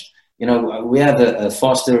challenged. We have a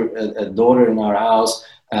foster daughter in our house.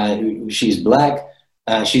 She's black.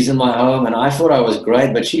 She's in my home, and I thought I was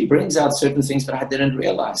great, but she brings out certain things that I didn't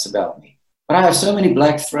realize about me. But I have so many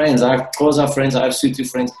black friends. I have Xhosa friends. I have Sotho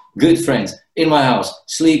friends, good friends in my house,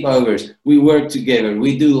 sleepovers. We work together.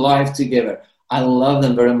 We do life together. I love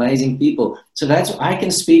them. They're amazing people. So I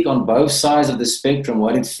can speak on both sides of the spectrum,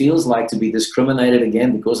 what it feels like to be discriminated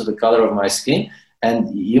against because of the color of my skin,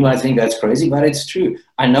 And you might think that's crazy, but it's true.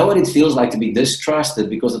 I know what it feels like to be distrusted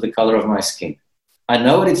because of the color of my skin. I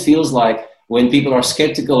know what it feels like when people are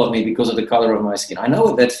skeptical of me because of the color of my skin. I know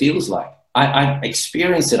what that feels like. I've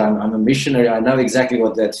experienced it. I'm a missionary. I know exactly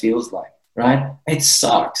what that feels like, right? It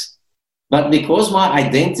sucks. But because my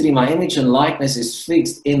identity, my image and likeness is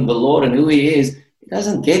fixed in the Lord and who He is, it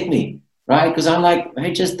doesn't get me, right? Because I'm like,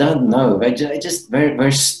 they just don't know.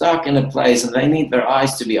 They're stuck in a place and they need their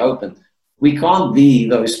eyes to be opened. We can't be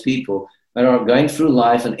those people that are going through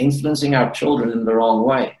life and influencing our children in the wrong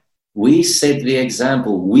way. We set the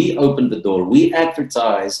example. We open the door. We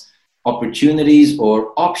advertise opportunities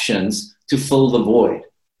or options to fill the void.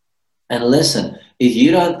 And listen, if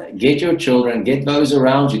you don't get your children, get those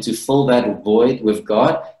around you to fill that void with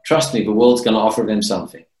God, trust me, the world's going to offer them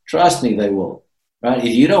something. Trust me, they will. Right?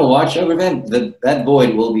 If you don't watch over them, that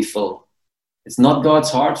void will be filled. It's not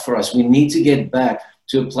God's heart for us. We need to get back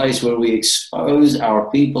to a place where we expose our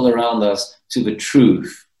people around us to the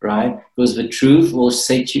truth, right? Because the truth will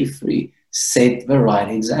set you free. Set the right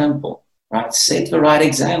example, right? Set the right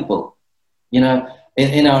example. You know,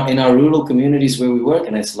 in our rural communities where we work,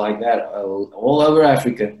 and it's like that all over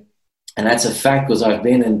Africa, and that's a fact because I've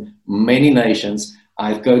been in many nations.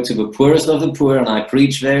 I go to the poorest of the poor and I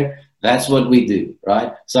preach there. That's what we do,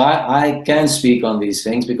 right? So I can speak on these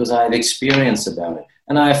things because I have experience about it.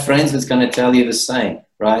 And I have friends that's going to tell you the same,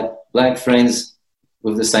 right? Black friends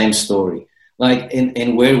with the same story. Like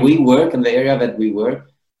in where we work, in the area that we work,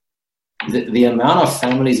 the amount of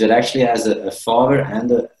families that actually has a father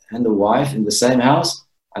and a wife in the same house,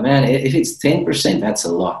 I mean, if it's 10%, that's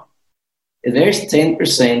a lot. If there's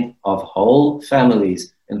 10% of whole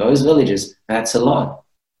families in those villages, that's a lot,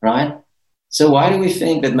 right? So why do we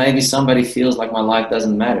think that maybe somebody feels like my life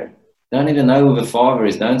doesn't matter? Don't even know who the father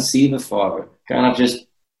is. Don't see the father. Kind of just,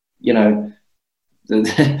 you know,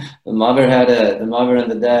 the mother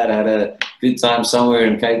and the dad had a good time somewhere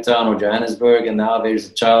in Cape Town or Johannesburg, and now there's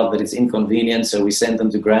a child, but it's inconvenient, so we send them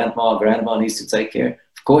to grandma. Grandma needs to take care.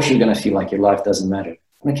 Of course you're going to feel like your life doesn't matter.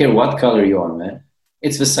 I don't care what color you are, man.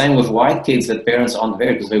 It's the same with white kids that parents aren't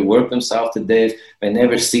there because they work themselves to death. They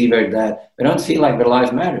never see their dad. They don't feel like their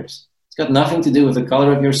life matters. It's got nothing to do with the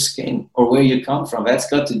color of your skin or where you come from. That's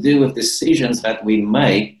got to do with decisions that we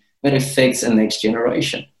make that affects the next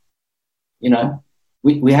generation. You know,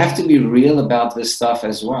 we have to be real about this stuff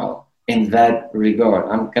as well in that regard.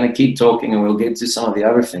 I'm going to keep talking and we'll get to some of the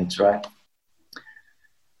other things, right?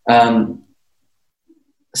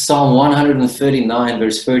 Psalm 139,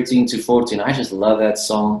 verse 13 to 14. I just love that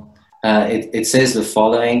song. It says the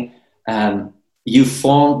following, you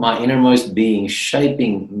formed my innermost being,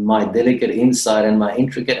 shaping my delicate inside and my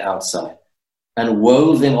intricate outside, and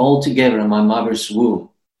wove them all together in my mother's womb.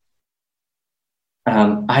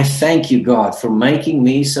 I thank you, God, for making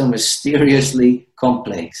me so mysteriously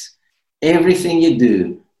complex. Everything you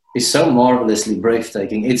do is so marvelously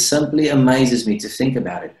breathtaking. It simply amazes me to think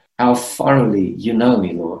about it, how thoroughly you know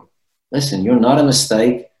me, Lord. Listen, you're not a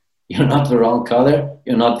mistake. You're not the wrong color.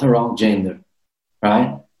 You're not the wrong gender,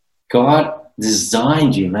 right? God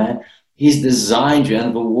designed you, man. He's designed you,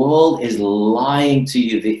 and the world is lying to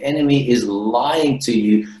you. The enemy is lying to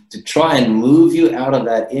you to try and move you out of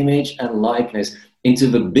that image and likeness into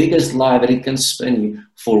the biggest lie that it can spin you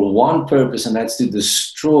for one purpose, and that's to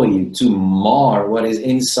destroy you, to mar what is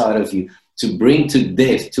inside of you, to bring to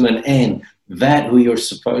death, to an end, that who you're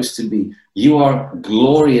supposed to be. You are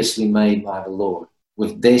gloriously made by the Lord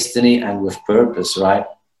with destiny and with purpose, right?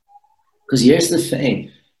 Because here's the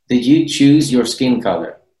thing. Did you choose your skin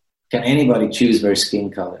color? Can anybody choose their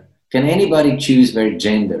skin color? Can anybody choose their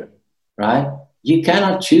gender, right? You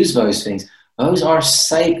cannot choose those things. Those are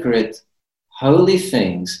sacred, holy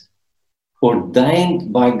things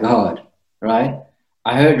ordained by God, right?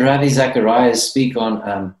 I heard Ravi Zacharias speak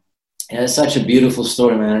on such a beautiful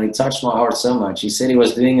story, man, and it touched my heart so much. He said he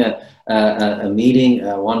was doing a meeting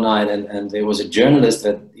one night, and there was a journalist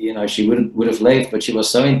that, you know, she would have left, but she was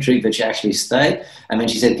so intrigued that she actually stayed. And then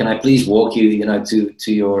she said, can I please walk you, you know,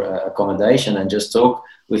 to your accommodation and just talk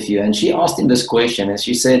with you? And she asked him this question, and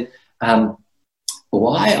she said,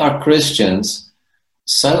 why are Christians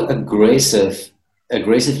so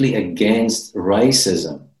aggressively against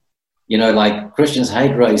racism? You know, like Christians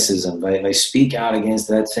hate racism. They speak out against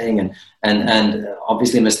that thing. And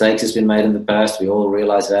obviously mistakes has been made in the past. We all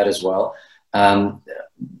realize that as well.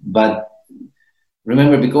 But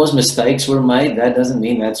remember, because mistakes were made, that doesn't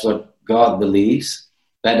mean that's what God believes.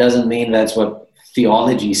 That doesn't mean that's what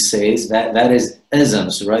theology says. That is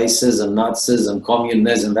isms, racism, Nazism,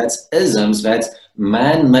 communism. That's isms. That's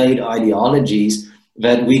man-made ideologies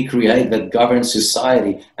that we create that govern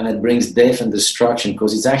society, and it brings death and destruction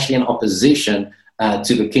because it's actually an opposition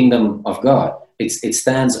to the kingdom of God. It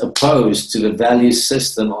stands opposed to the value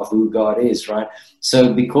system of who God is, right?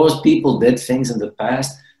 So because people did things in the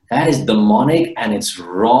past, that is demonic and it's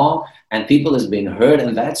wrong, and people has been hurt,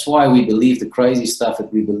 and that's why we believe the crazy stuff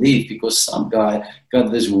that we believe, because some guy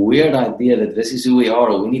got this weird idea that this is who we are,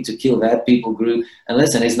 or we need to kill that people group. And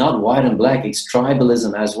listen, it's not white and black, it's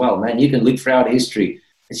tribalism as well. Man, you can look throughout history.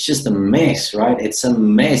 It's just a mess, right? It's a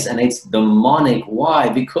mess, and it's demonic. Why?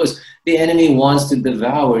 Because the enemy wants to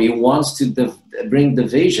devour. He wants to bring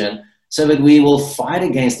division so that we will fight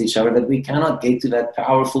against each other, that we cannot get to that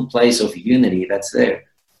powerful place of unity that's there,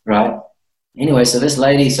 right? Anyway, so this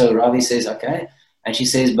lady, so Ravi says, okay. And she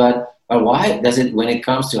says, but why does it, when it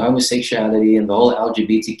comes to homosexuality and the whole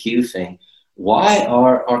LGBTQ thing, why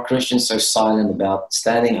are Christians so silent about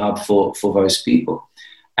standing up for those people?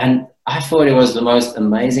 And I thought it was the most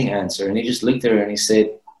amazing answer. And he just looked at her and he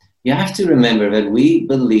said, you have to remember that we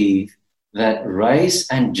believe that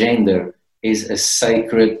race and gender is a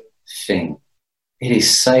sacred thing. It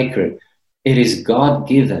is sacred. It is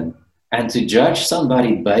God-given. And to judge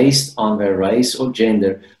somebody based on their race or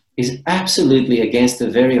gender is absolutely against the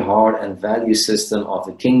very heart and value system of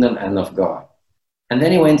the kingdom and of God. And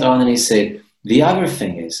then he went on and he said, the other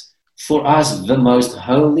thing is, for us, the most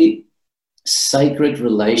holy, sacred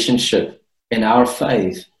relationship in our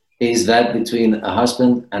faith is that between a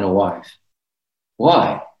husband and a wife.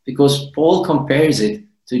 Why? Because Paul compares it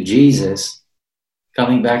to Jesus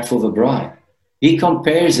coming back for the bride. He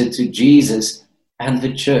compares it to Jesus and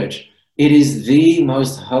the church. It is the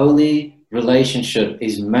most holy relationship,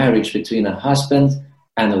 is marriage between a husband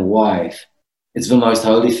and a wife. It's the most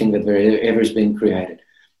holy thing that ever has been created.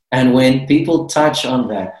 And when people touch on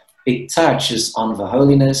that, it touches on the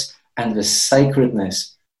holiness and the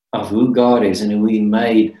sacredness of who God is and who He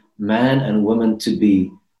made man and woman to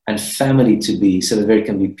be and family to be, so that there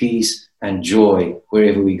can be peace and joy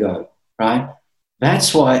wherever we go, right?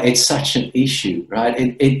 That's why it's such an issue, right?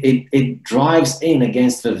 It drives in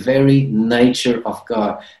against the very nature of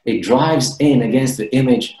God. It drives in against the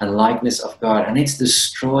image and likeness of God, and it's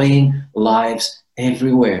destroying lives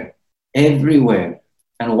everywhere, everywhere.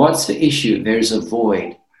 And what's the issue? There's a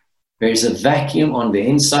void. There's a vacuum on the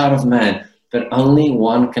inside of man that only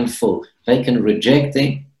one can fill. They can reject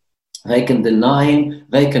him, they can deny him,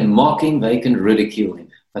 they can mock him, they can ridicule him.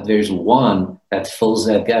 But there's one that fills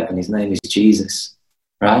that gap, and his name is Jesus,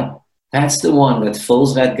 right? That's the one that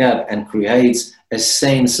fills that gap and creates a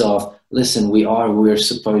sense of, listen, we are who we're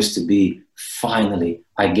supposed to be. Finally,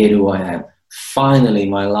 I get who I am. Finally,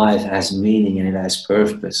 my life has meaning and it has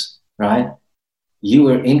purpose, right? You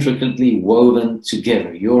are intricately woven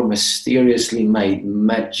together. You're mysteriously made,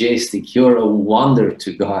 majestic. You're a wonder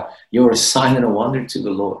to God. You're a sign and a wonder to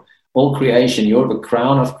the Lord. All creation, you're the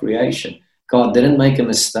crown of creation. God didn't make a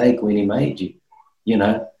mistake when He made you, you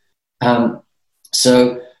know.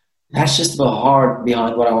 So that's just the heart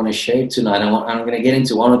behind what I want to share tonight. I'm going to get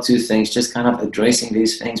into one or two things, just kind of addressing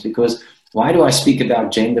these things, because why do I speak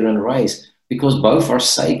about gender and race? Because both are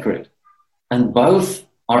sacred and both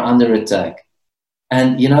are under attack.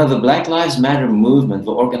 And, you know, the Black Lives Matter movement,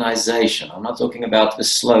 the organization, I'm not talking about the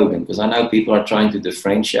slogan, because I know people are trying to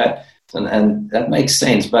differentiate, and that makes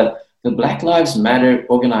sense. But the Black Lives Matter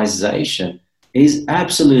organization is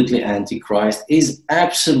absolutely anti-Christ, is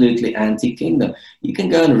absolutely anti-kingdom. You can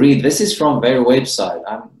go and read. This is from their website.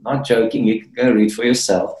 I'm not joking. You can go read for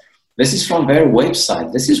yourself. This is from their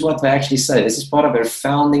website. This is what they actually say. This is part of their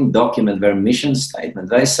founding document, their mission statement.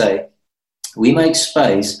 They say, we make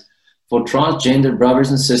space for transgender brothers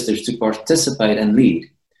and sisters to participate and lead.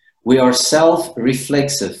 We are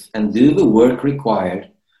self-reflexive and do the work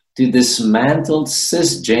required to dismantle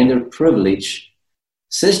cisgender privilege.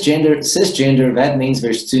 Cisgender, that means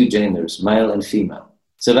there's two genders, male and female.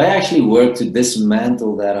 So they actually work to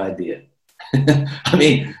dismantle that idea. I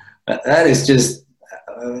mean, that is just,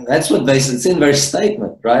 that's what they say. It's in their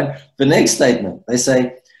statement, right? The next statement, they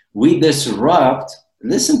say, we disrupt,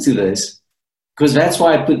 listen to this, because that's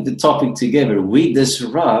why I put the topic together. We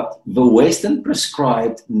disrupt the Western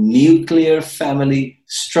prescribed nuclear family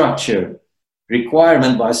structure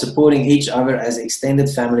requirement by supporting each other as extended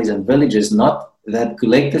families and villages, not that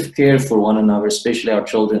collective care for one another, especially our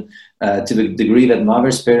children, to the degree that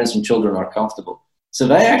mothers, parents, and children are comfortable. So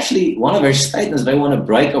they actually, one of their statements, they want to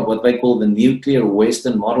break up what they call the nuclear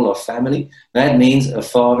Western model of family. That means a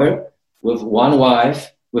father with one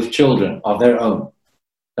wife with children of their own.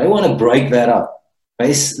 They want to break that up.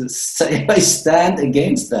 They stand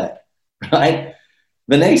against that, right?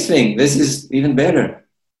 The next thing, this is even better.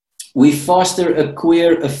 We foster a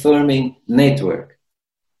queer affirming network.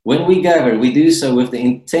 When we gather, we do so with the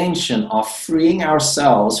intention of freeing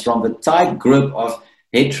ourselves from the tight grip of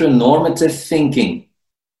heteronormative thinking,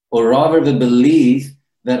 or rather the belief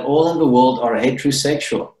that all in the world are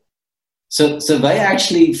heterosexual. So they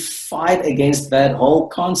actually fight against that whole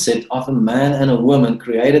concept of a man and a woman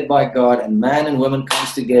created by God, and man and woman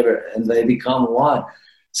comes together and they become one.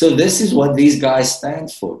 So this is what these guys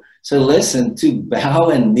stand for. So listen, to bow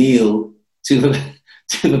and kneel to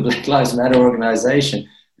the Black Lives Matter organization,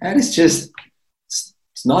 and it's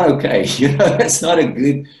not okay. It's not a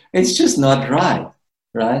good, it's just not right,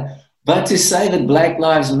 right? But to say that Black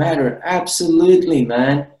Lives Matter, absolutely,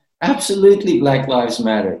 man, absolutely Black Lives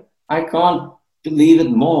Matter. I can't believe it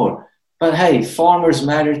more. But hey, farmers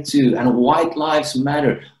matter too, and white lives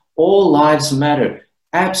matter. All lives matter,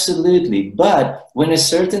 absolutely. But when a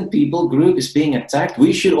certain people group is being attacked,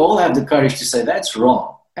 we should all have the courage to say, that's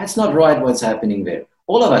wrong. That's not right what's happening there.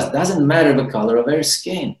 All of us, doesn't matter the color of our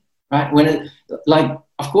skin, right?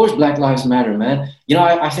 Of course, Black Lives Matter, man.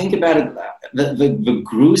 I think about it, the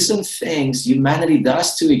gruesome things humanity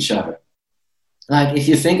does to each other. Like if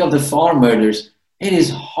you think of the farm murders, it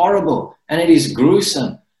is horrible and it is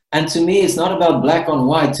gruesome. And to me, it's not about black on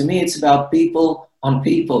white. To me, it's about people on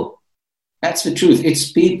people. That's the truth.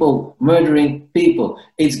 It's people murdering people.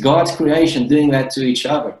 It's God's creation doing that to each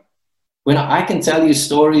other. When I can tell you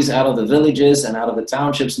stories out of the villages and out of the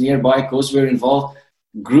townships nearby, because we're involved,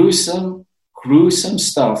 gruesome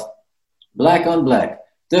stuff, black on black,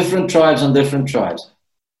 different tribes on different tribes.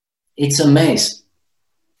 It's a mess.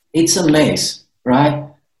 It's a mess, right?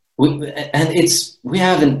 We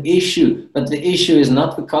have an issue, but the issue is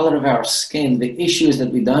not the color of our skin. The issue is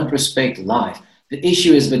that we don't respect life. The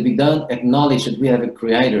issue is that we don't acknowledge that we have a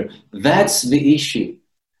creator. That's the issue.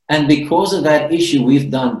 And because of that issue,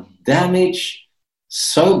 we've done damage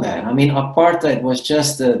so bad. I mean, apartheid was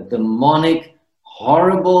just a demonic,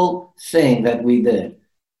 horrible thing that we did.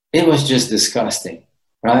 It was just disgusting,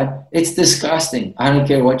 right? It's disgusting. I don't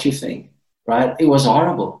care what you think, right? It was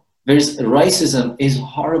horrible. Racism is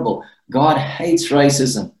horrible. God hates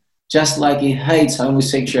racism, just like he hates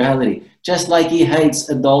homosexuality, just like he hates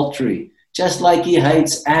adultery, just like he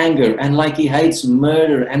hates anger, and like he hates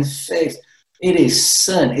murder and theft. It is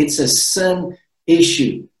sin. It's a sin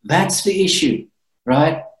issue. That's the issue,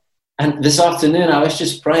 right? And this afternoon, I was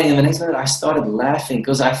just praying, and the next minute I started laughing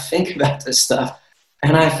because I think about this stuff.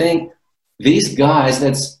 And I think these guys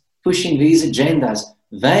that's pushing these agendas,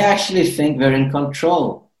 they actually think they're in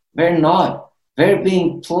control. They're not. They're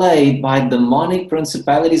being played by demonic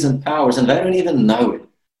principalities and powers, and they don't even know it.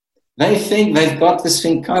 They think they've got this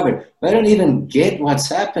thing covered. They don't even get what's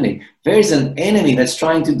happening. There's an enemy that's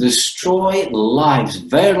trying to destroy lives,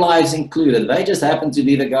 their lives included. They just happen to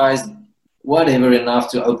be the guys, whatever, enough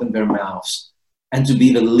to open their mouths and to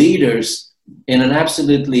be the leaders in an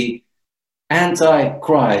absolutely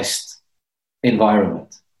anti-Christ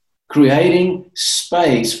environment, creating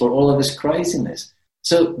space for all of this craziness.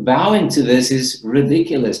 So bowing to this is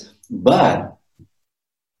ridiculous, but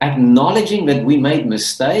acknowledging that we made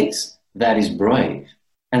mistakes, that is brave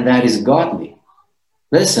and that is godly.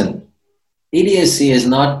 Listen, idiocy is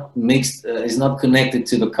not mixed, is not connected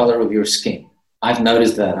to the color of your skin. I've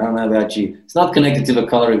noticed that. I don't know about you. It's not connected to the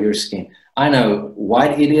color of your skin. I know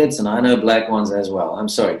white idiots and I know black ones as well. I'm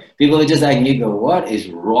sorry. People are just like, you go, what is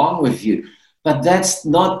wrong with you? But it's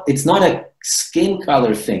not a skin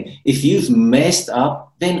color thing. If you've messed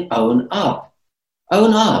up, then own up.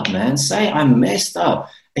 Own up, man. Say, I messed up.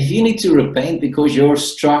 If you need to repent because your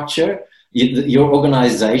structure, your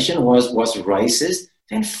organization was racist,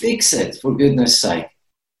 then fix it, for goodness sake.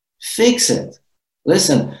 Fix it.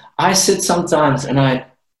 Listen, I sit sometimes and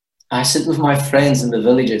I sit with my friends in the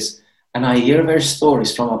villages and I hear their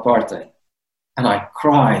stories from apartheid and I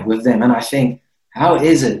cry with them and I think, how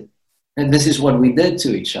is it that this is what we did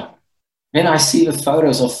to each other? Then I see the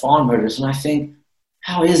photos of farm murders and I think,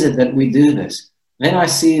 how is it that we do this? Then I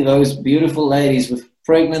see those beautiful ladies with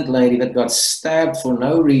pregnant lady that got stabbed for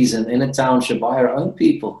no reason in a township by her own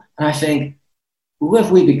people. And I think, who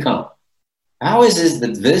have we become? How is it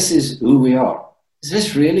that this is who we are? Is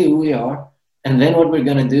this really who we are? And then what we're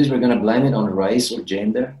going to do is we're going to blame it on race or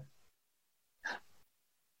gender.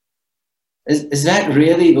 Is that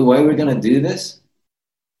really the way we're going to do this?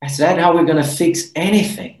 Is that how we're going to fix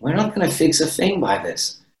anything? We're not going to fix a thing by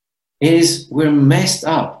this. We're messed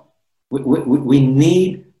up. We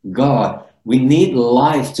need God. We need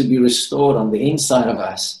life to be restored on the inside of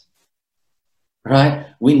us. Right?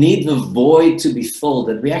 We need the void to be filled,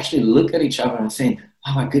 that we actually look at each other and think,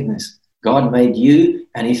 oh my goodness, God made you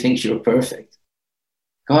and he thinks you're perfect.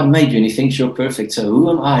 God made you and he thinks you're perfect. So who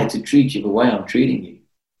am I to treat you the way I'm treating you?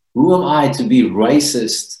 Who am I to be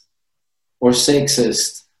racist or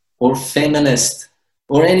sexist or feminist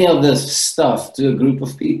or any of this stuff to a group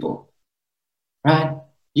of people? Right?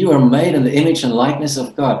 You are made in the image and likeness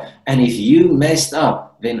of God. And if you messed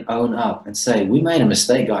up, then own up and say, we made a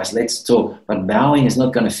mistake, guys, let's talk. But bowing is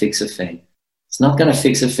not going to fix a thing. It's not going to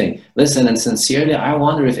fix a thing. Listen, and sincerely, I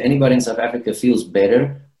wonder if anybody in South Africa feels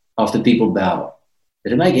better after people bow.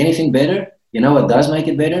 Did it make anything better? You know what does make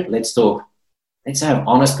it better? Let's talk. Let's have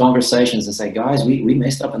honest conversations and say, guys, we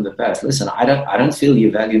messed up in the past. Listen, I don't feel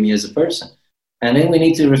you value me as a person. And then we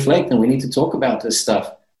need to reflect and we need to talk about this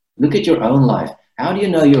stuff. Look at your own life. How do you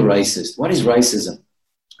know you're racist? What is racism?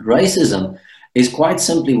 Racism is quite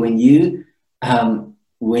simply when you have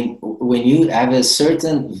a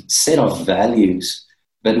certain set of values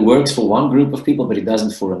that works for one group of people, but it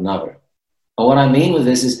doesn't for another. And what I mean with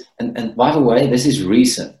this is, and by the way, this is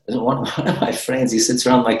recent. One of my friends, he sits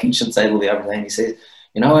around my kitchen table the other day and he says,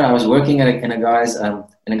 you know what, I was working in a guy's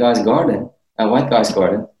garden, a white guy's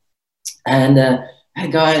garden, and that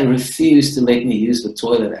guy refused to let me use the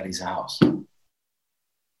toilet at his house.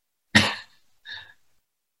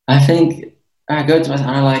 I think I go to my, and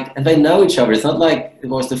I'm like, and they know each other. It's not like it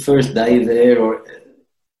was the first day there or,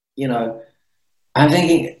 you know, I'm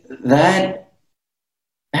thinking that's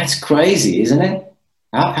crazy, isn't it?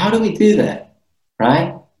 How do we do that,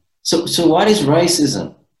 right? So what is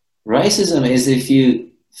racism? Racism is if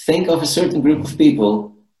you think of a certain group of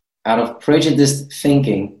people out of prejudiced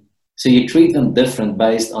thinking, so you treat them different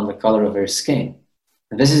based on the color of their skin.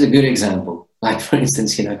 And this is a good example. Like, for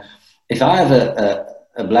instance, you know, if I have a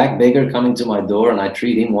black beggar coming to my door and I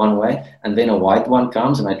treat him one way, and then a white one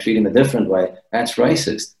comes and I treat him a different way, that's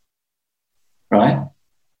racist, right?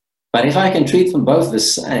 But if I can treat them both the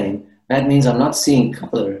same, that means I'm not seeing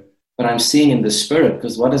color, but I'm seeing in the spirit.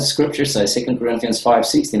 Because what does Scripture say? 2 Corinthians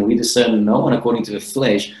 5:16, we discern no one according to the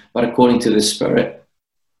flesh, but according to the spirit.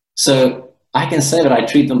 So I can say that I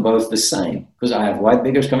treat them both the same, because I have white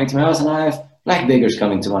beggars coming to my house and I have black beggars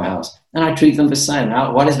coming to my house, and I treat them the same.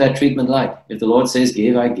 What is that treatment like? If the Lord says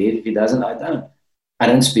give, I give. If he doesn't, I don't. I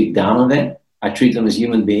don't speak down on them. I treat them as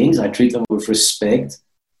human beings. I treat them with respect,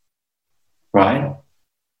 right?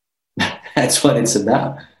 That's what it's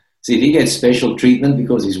about. See, if he gets special treatment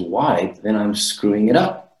because he's white, then I'm screwing it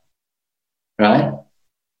up, right?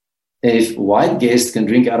 If white guests can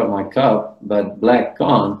drink out of my cup, but black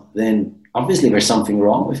can't, then obviously there's something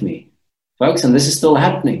wrong with me. Folks, and this is still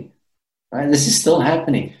happening, right? This is still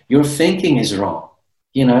happening. Your thinking is wrong,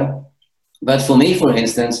 you know? But for me, for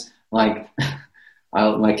instance, like,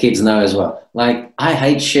 my kids know as well, like, I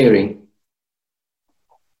hate sharing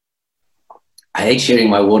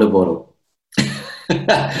my water bottle.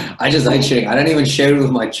 I just hate sharing. I don't even share it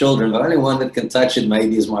with my children. The only one that can touch it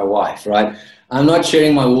maybe is my wife, right? I'm not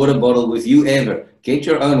sharing my water bottle with you ever. Get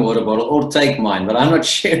your own water bottle or take mine, but I'm not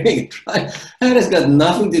sharing it, right? That has got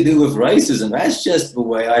nothing to do with racism. That's just the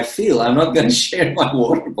way I feel. I'm not going to share my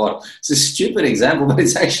water bottle. It's a stupid example, but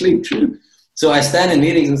it's actually true. So I stand in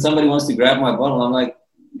meetings and somebody wants to grab my bottle. I'm like,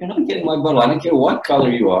 you're not getting my bottle. I don't care what color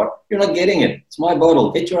you are. You're not getting it. It's my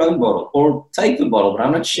bottle. Get your own bottle or take the bottle, but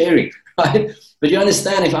I'm not sharing, right? But you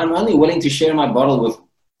understand, if I'm only willing to share my bottle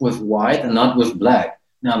with white and not with black,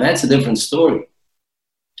 now that's a different story,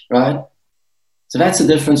 right? So that's a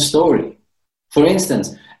different story. For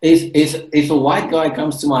instance, if a white guy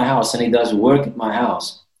comes to my house and he does work at my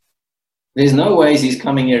house, there's no ways he's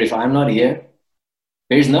coming here if I'm not here.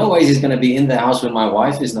 There's no ways he's going to be in the house when my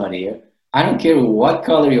wife is not here. I don't care what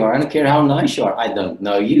color you are. I don't care how nice you are. I don't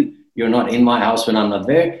know you. You're not in my house when I'm not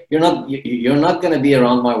there. You're not going to be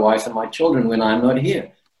around my wife and my children when I'm not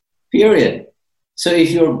here. Period. So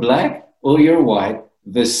if you're black or you're white,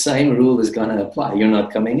 the same rule is going to apply. You're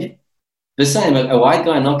not coming in. The same, a white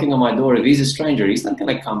guy knocking on my door, if he's a stranger, he's not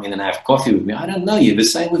going to come in and have coffee with me. I don't know you. The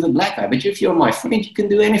same with a black guy. But if you're my friend, you can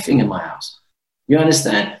do anything in my house. You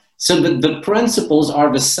understand? So the principles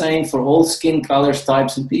are the same for all skin colors,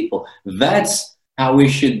 types, and people. That's how we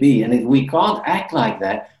should be. And if we can't act like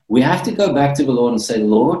that, we have to go back to the Lord and say,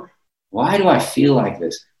 Lord, why do I feel like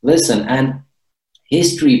this? Listen, and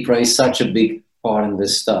history plays such a big part in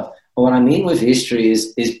this stuff. But what I mean with history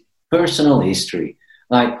is personal history.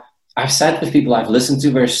 Like, I've sat with people, I've listened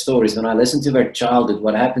to their stories. When I listened to their childhood,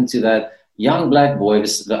 what happened to that young black boy,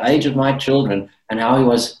 the age of my children, and how he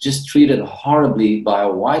was just treated horribly by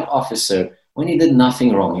a white officer when he did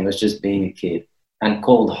nothing wrong. He was just being a kid and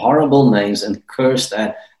called horrible names and cursed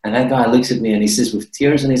at. And that guy looks at me and he says, with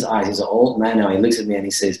tears in his eyes, he's an old man now, he looks at me and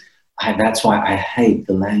he says, that's why I hate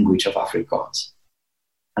the language of Afrikaans.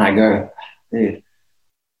 And I go, dude,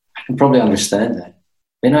 I can probably understand that.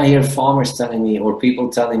 When I hear farmers telling me, or people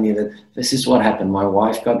telling me that this is what happened, my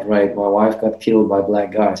wife got raped, my wife got killed by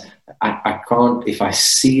black guys, I can't, if I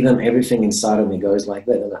see them, everything inside of me goes like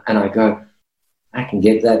that. And I go, I can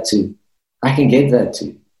get that too. I can get that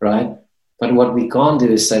too, right? But what we can't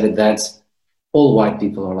do is say that that's all white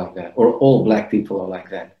people are like that, or all black people are like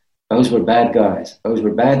that. Those were bad guys. Those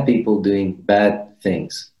were bad people doing bad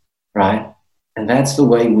things, right? And that's the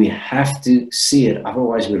way we have to see it.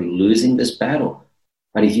 Otherwise, we're losing this battle.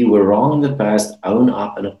 But if you were wrong in the past, own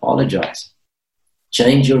up and apologize.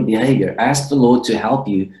 Change your behavior. Ask the Lord to help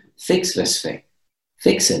you fix this thing.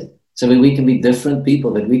 Fix it. So that we can be different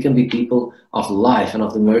people, that we can be people of life and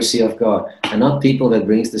of the mercy of God, and not people that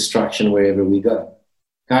brings destruction wherever we go.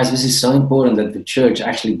 Guys, this is so important that the church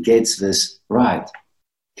actually gets this right.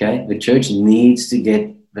 Okay? The church needs to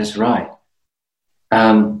get this right.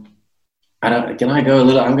 Can I go a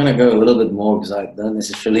little? I'm going to go a little bit more because I don't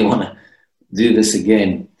necessarily want to do this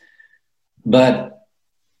again. But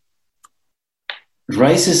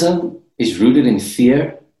racism is rooted in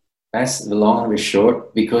fear. That's the long and the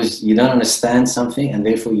short, because you don't understand something and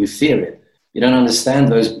therefore you fear it. You don't understand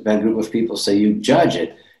that group of people, so you judge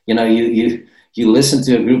it. You know, you listen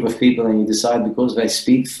to a group of people and you decide because they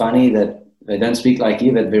speak funny, that they don't speak like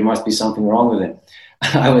you, that there must be something wrong with them.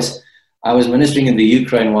 I was ministering in the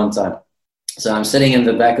Ukraine one time. So I'm sitting in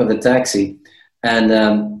the back of the taxi, and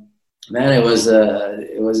man, it was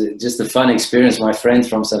just a fun experience. My friend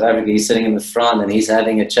from South Africa, he's sitting in the front and he's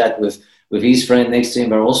having a chat with his friend next to him.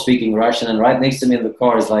 They're all speaking Russian, and right next to me in the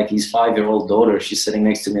car is like his 5-year-old daughter. She's sitting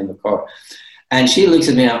next to me in the car. And she looks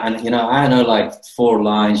at me, and, you know, I know like 4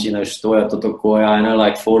 lines, you know, Stoya Totokoya. I know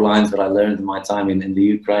like 4 lines that I learned in my time in the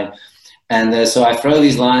Ukraine. And so I throw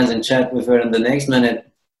these lines and chat with her, and the next minute,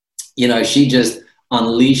 you know, she just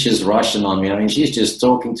unleashes Russian on me. I mean, she's just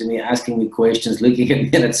talking to me, asking me questions, looking at me,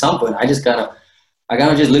 and at some point I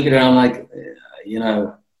kind of just look at her and I'm like, you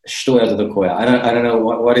know, I don't know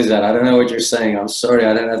what is that? I don't know what you're saying. I'm sorry,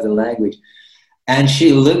 I don't have the language. And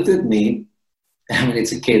she looked at me. I mean,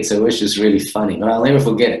 it's a kid, so it was just really funny, but I'll never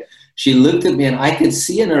forget it. She looked at me, and I could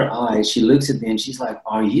see in her eyes, she looks at me and she's like,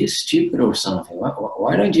 are you stupid or something?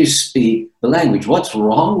 Why don't you speak the language? What's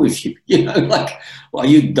wrong with you? You know, like, are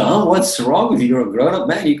you dumb? What's wrong with you? You're a grown-up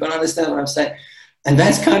man. You can't understand what I'm saying. And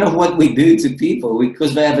that's kind of what we do to people,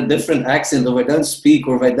 because they have a different accent, or they don't speak,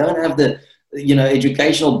 or they don't have the, you know,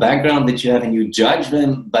 educational background that you have, and you judge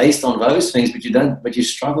them based on those things, but you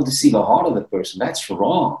struggle to see the heart of the person. That's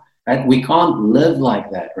wrong. Right? We can't live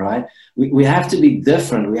like that, right? We have to be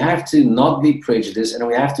different. We have to not be prejudiced, and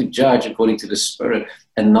we have to judge according to the Spirit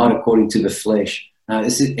and not according to the flesh. Now,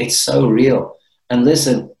 it's so real. And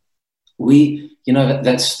listen, you know,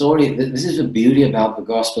 that story, this is the beauty about the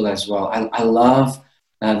gospel as well. I love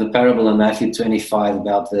the parable in Matthew 25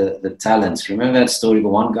 about the talents. Remember that story? The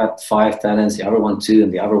one got 5 talents, the other one 2,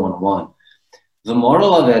 and the other one 1. The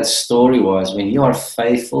moral of that story was, when you are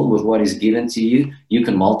faithful with what is given to you, you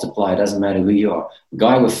can multiply. It doesn't matter who you are. The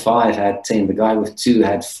guy with 5 had 10. The guy with 2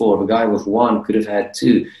 had 4. The guy with 1 could have had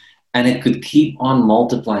 2. And it could keep on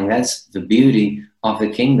multiplying. That's the beauty of the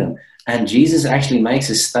kingdom. And Jesus actually makes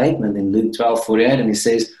a statement in Luke 12:48, and he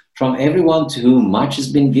says, from everyone to whom much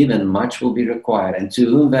has been given, much will be required. And to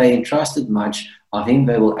whom they entrusted much, of him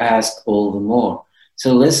they will ask all the more.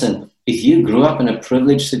 So listen, if you grew up in a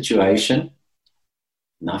privileged situation,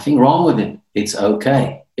 nothing wrong with it. It's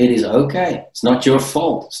okay. It is okay. It's not your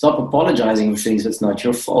fault. Stop apologizing for things that's not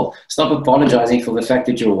your fault. Stop apologizing for the fact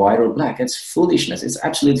that you're white or black. It's foolishness. It's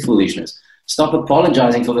absolute foolishness. Stop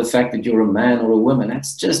apologizing for the fact that you're a man or a woman.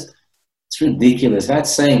 It's ridiculous.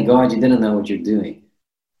 That's saying, God, you didn't know what you're doing.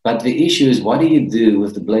 But the issue is, what do you do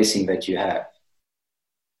with the blessing that you have?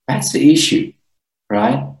 That's the issue,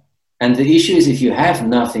 right? And the issue is, if you have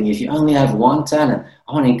nothing, if you only have 1 talent,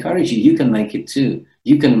 I want to encourage you, you can make it 2.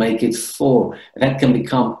 You can make it 4. That can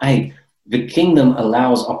become 8. The kingdom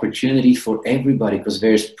allows opportunity for everybody, because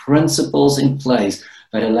there's principles in place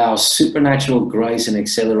that allow supernatural grace and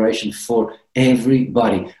acceleration for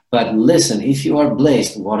everybody. But listen, if you are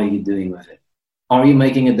blessed, what are you doing with it? Are you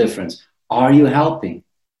making a difference? Are you helping?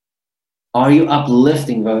 Are you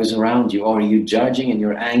uplifting those around you? Or are you judging and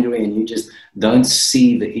you're angry and you just don't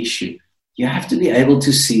see the issue? You have to be able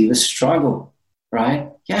to see the struggle, right?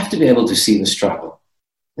 You have to be able to see the struggle.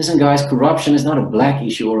 Listen, guys, corruption is not a black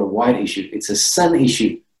issue or a white issue. It's a sin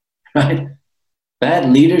issue, right? Bad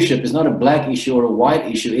leadership is not a black issue or a white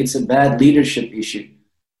issue. It's a bad leadership issue.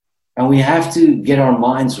 And we have to get our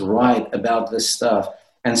minds right about this stuff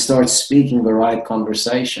and start speaking the right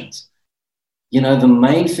conversations. You know, the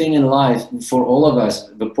main thing in life for all of us,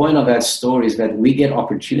 the point of that story is that we get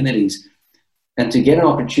opportunities. And to get an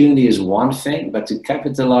opportunity is one thing, but to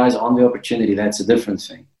capitalize on the opportunity, that's a different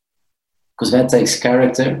thing. Because that takes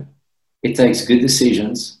character, it takes good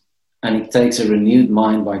decisions, and it takes a renewed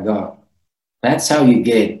mind by God. That's how you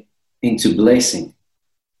get into blessing,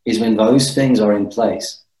 is when those things are in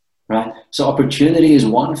place, right? So opportunity is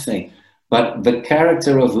one thing, but the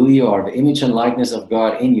character of who you are, the image and likeness of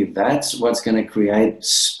God in you, that's what's going to create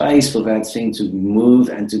space for that thing to move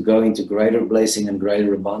and to go into greater blessing and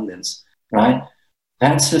greater abundance, right?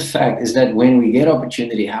 That's the fact, is that when we get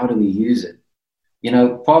opportunity, how do we use it? You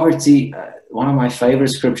know, poverty, one of my favorite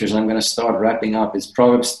scriptures, I'm going to start wrapping up, is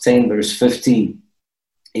Proverbs 10, verse 15.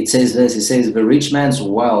 It says this, it says, the rich man's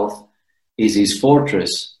wealth is his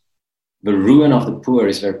fortress. The ruin of the poor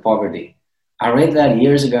is their poverty. I read that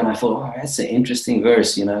years ago and I thought, oh, that's an interesting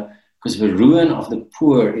verse, you know, because the ruin of the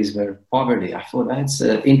poor is their poverty. I thought that's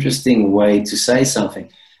an interesting way to say something.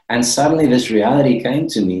 And suddenly this reality came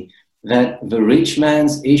to me that the rich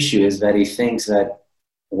man's issue is that he thinks that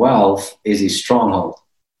wealth is his stronghold.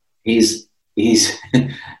 He's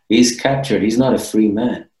captured. He's not a free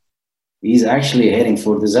man. He's actually heading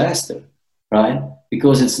for disaster, right?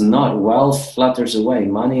 Because it's not. Wealth flutters away.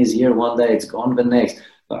 Money is here one day, it's gone the next.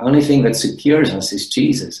 The only thing that secures us is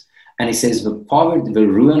Jesus. And he says the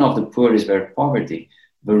ruin of the poor is their poverty.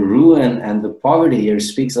 The ruin and the poverty here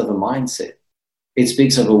speaks of a mindset. It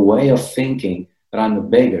speaks of a way of thinking that I'm a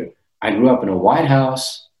beggar. I grew up in a white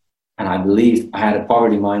house, and I believe I had a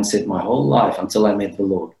poverty mindset my whole life until I met the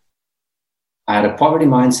Lord. I had a poverty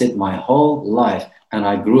mindset my whole life, and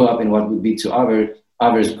I grew up in what would be to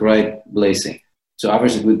others great blessing. To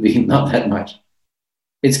others, it would be not that much.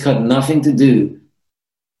 It's got nothing to do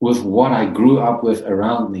with what I grew up with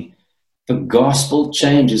around me. The gospel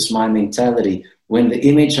changes my mentality. When the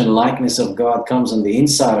image and likeness of God comes on the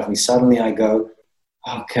inside of me, suddenly I go,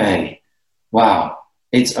 okay, wow,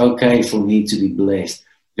 it's okay for me to be blessed.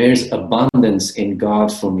 There's abundance in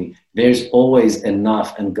God for me. There's always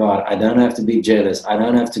enough in God. I don't have to be jealous. I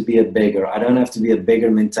don't have to be a beggar. I don't have to be a beggar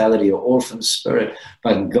mentality or orphan spirit.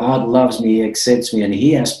 But God loves me, He accepts me, and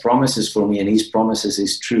He has promises for me, and His promises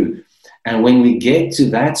is true. And when we get to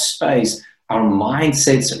that space, our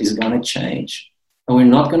mindset is going to change. And we're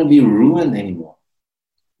not going to be ruined anymore.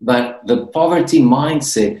 But the poverty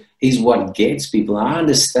mindset is what gets people. I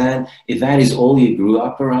understand if that is all you grew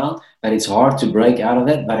up around, that it's hard to break out of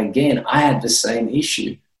that. But again, I had the same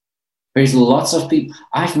issue. There's lots of people.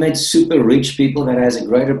 I've met super rich people that has a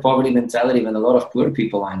greater poverty mentality than a lot of poor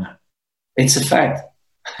people I know. It's a fact,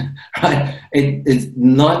 right? It's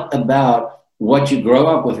not about what you grow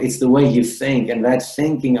up with. It's the way you think. And that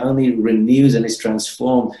thinking only renews and is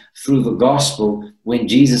transformed through the gospel when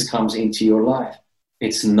Jesus comes into your life.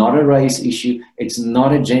 It's not a race issue. It's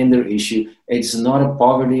not a gender issue. It's not a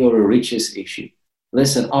poverty or a riches issue.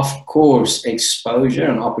 Listen, of course, exposure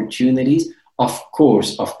and opportunities, of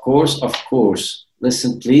course.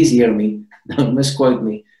 Listen, please hear me. Don't misquote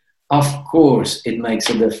me. Of course, it makes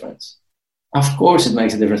a difference. Of course, it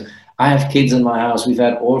makes a difference. I have kids in my house. We've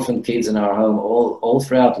had orphan kids in our home all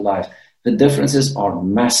throughout life. The differences are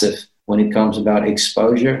massive when it comes about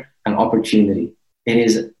exposure and opportunity. It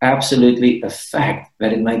is absolutely a fact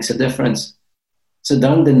that it makes a difference. So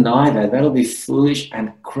don't deny that. That'll be foolish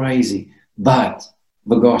and crazy. But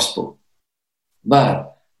the gospel.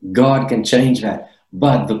 But God can change that.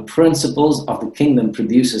 But the principles of the kingdom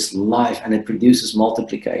produces life, and it produces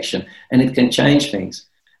multiplication, and it can change things.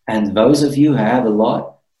 And those of you who have a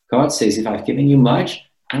lot, God says, if I've given you much,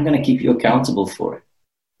 I'm going to keep you accountable for it.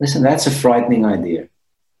 Listen, that's a frightening idea.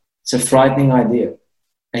 It's a frightening idea.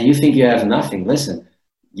 And you think you have nothing. Listen,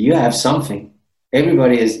 you have something.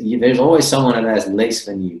 There's always someone that has less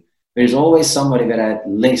than you. There's always somebody that had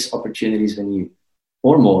less opportunities than you,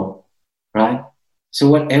 or more, right? So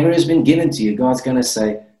whatever has been given to you, God's going to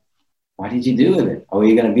say, what did you do with it? Or are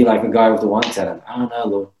you going to be like the guy with the one talent? Oh, no,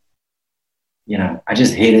 Lord. You know, I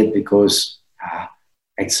just hid it because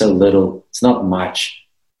it's so little. It's not much.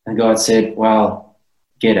 And God said, well,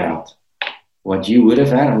 get out. What you would have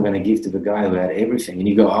had, I'm going to give to the guy who had everything. And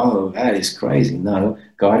you go, oh, that is crazy. No,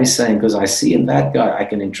 God is saying, because I see in that guy, I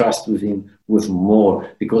can entrust with him with more.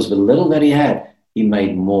 Because the little that he had, he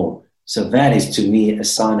made more. So that is, to me, a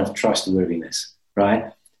sign of trustworthiness,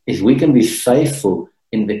 right? If we can be faithful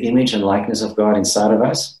in the image and likeness of God inside of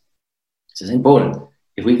us, this is important.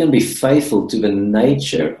 If we can be faithful to the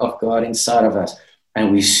nature of God inside of us,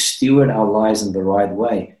 and we steward our lives in the right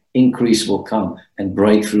way, increase will come and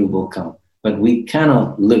breakthrough will come. But we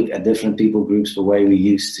cannot look at different people groups the way we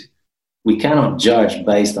used to. We cannot judge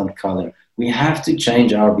based on color. We have to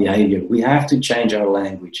change our behavior. We have to change our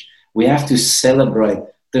language. We have to celebrate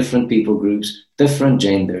different people groups, different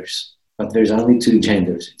genders. but there's only two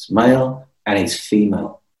genders. It's male and it's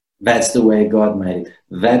female. That's the way God made it.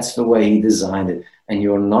 That's the way he designed it. And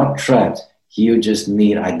you're not trapped. You just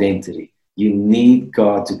need identity. You need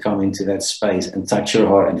God to come into that space and touch your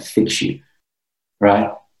heart and fix you,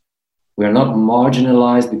 right? We're not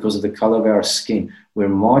marginalized because of the color of our skin. We're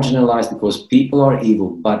marginalized because people are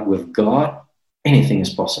evil, but with God, anything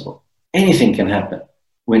is possible. Anything can happen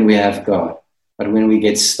when we have God. But when we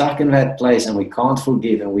get stuck in that place and we can't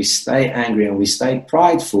forgive and we stay angry and we stay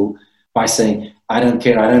prideful by saying, I don't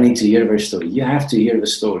care, I don't need to hear their story. You have to hear the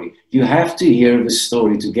story. You have to hear the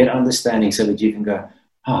story to get understanding so that you can go,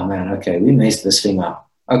 oh man, okay, we messed this thing up.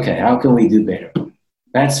 Okay, how can we do better?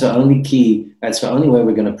 That's the only key. That's the only way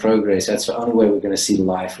we're going to progress. That's the only way we're going to see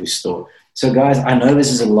life restored. So guys, I know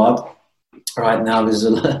this is a lot right now. There's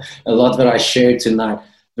a lot that I shared tonight.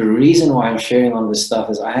 The reason why I'm sharing all this stuff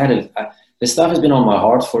is this stuff has been on my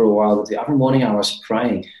heart for a while. But the other morning I was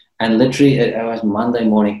praying, and literally it was Monday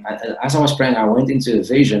morning. As I was praying, I went into a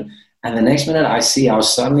vision, and the next minute I see how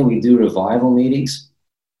suddenly we do revival meetings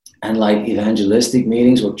and like evangelistic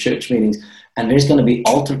meetings or church meetings, and there's going to be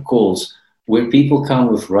altar calls where people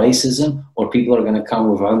come with racism or people are going to come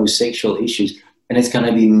with homosexual issues, and it's going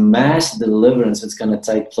to be mass deliverance that's going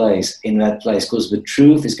to take place in that place because the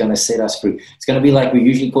truth is going to set us free. It's going to be like we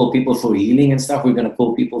usually call people for healing and stuff. We're going to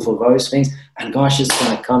call people for those things, and gosh is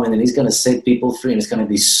going to come in and he's going to set people free, and it's going to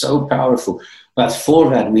be so powerful. But for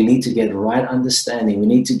that, we need to get right understanding. We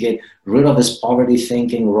need to get rid of this poverty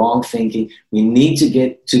thinking, wrong thinking. We need to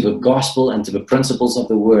get to the gospel and to the principles of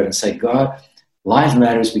the word and say, God, life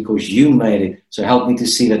matters because you made it. So help me to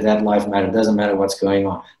see that life matters. Doesn't matter what's going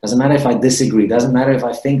on. Doesn't matter if I disagree. Doesn't matter if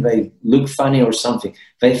I think they look funny or something.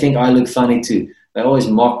 They think I look funny too. They always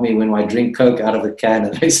mock me when I drink Coke out of the can,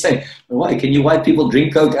 and they say, why can you white people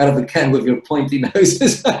drink Coke out of the can with your pointy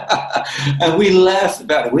noses? And we laugh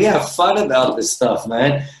about it. We have fun about this stuff,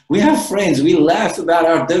 man. We have friends. We laugh about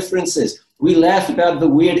our differences. We laugh about the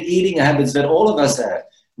weird eating habits that all of us have.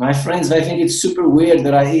 My friends, they think it's super weird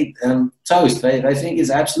that I eat toast. They think it's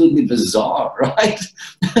absolutely bizarre, right?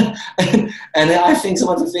 and I think some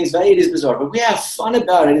of the things they eat is bizarre. But we have fun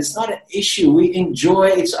about it. It's not an issue. We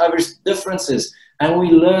enjoy each other's differences. And we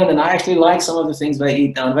learn. And I actually like some of the things they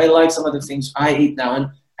eat now. And they like some of the things I eat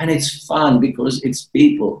now. And it's fun because it's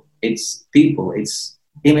people. It's people. It's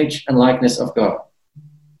image and likeness of God.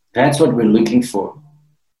 That's what we're looking for.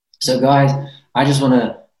 So, guys, I just want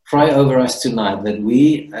to pray over us tonight that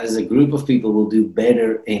we as a group of people will do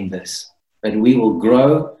better in this, that we will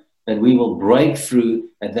grow, that we will break through,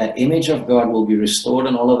 that image of God will be restored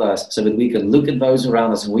in all of us so that we can look at those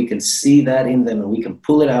around us and we can see that in them and we can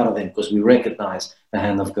pull it out of them because we recognize the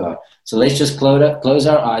hand of God. So let's just close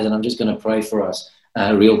our eyes, and I'm just going to pray for us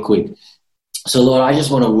real quick. So Lord, I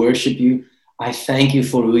just want to worship you. I thank you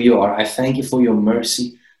for who you are. I thank you for your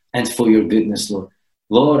mercy and for your goodness, Lord.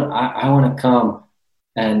 Lord, I want to come.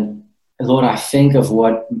 And Lord, I think of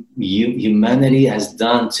what humanity has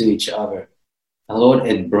done to each other. And Lord,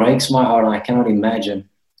 it breaks my heart, and I cannot imagine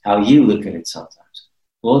how you look at it sometimes.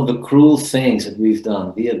 Lord, the cruel things that we've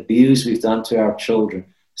done, the abuse we've done to our children,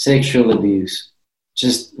 sexual abuse,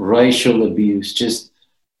 just racial abuse, just,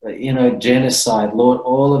 genocide. Lord,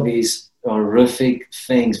 all of these horrific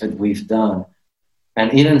things that we've done.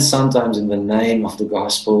 And even sometimes in the name of the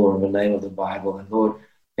gospel or in the name of the Bible. And Lord,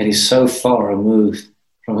 it is so far removed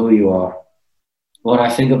from who you are. Lord, I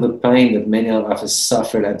think of the pain that many of us have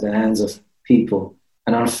suffered at the hands of people.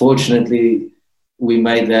 And unfortunately, we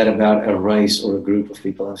made that about a race or a group of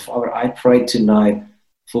people. And Father, I pray tonight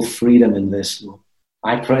for freedom in this, Lord.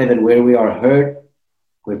 I pray that where we are hurt,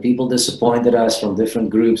 where people disappointed us from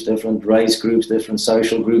different groups, different race groups, different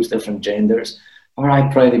social groups, different genders, Lord,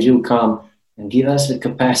 I pray that you'll come and give us the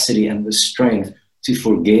capacity and the strength to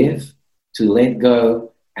forgive, to let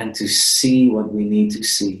go, and to see what we need to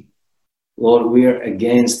see. Lord, we're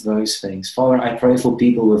against those things. Father, I pray for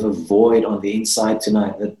people with a void on the inside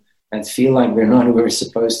tonight that feel like they're not where we're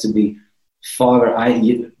supposed to be. Father,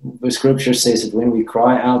 the scripture says that when we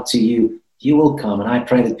cry out to you, you will come. And I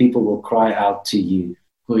pray that people will cry out to you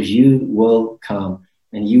because you will come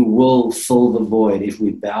and you will fill the void if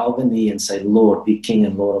we bow the knee and say, Lord, be King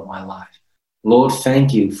and Lord of my life. Lord,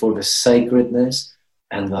 thank you for the sacredness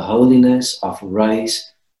and the holiness of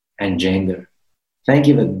race and gender. Thank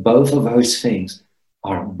you that both of those things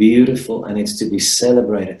are beautiful and it's to be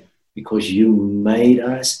celebrated because you made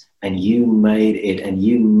us and you made it and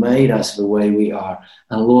you made us the way we are.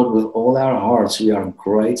 And Lord, with all our hearts, we are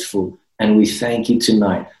grateful and we thank you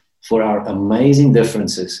tonight for our amazing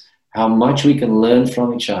differences, how much we can learn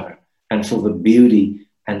from each other, and for the beauty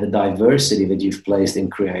and the diversity that you've placed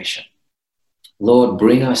in creation. Lord,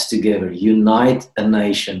 bring us together. Unite a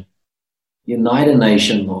nation. Unite a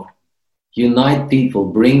nation, Lord. Unite people.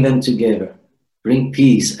 Bring them together. Bring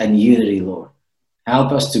peace and unity, Lord.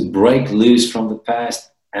 Help us to break loose from the past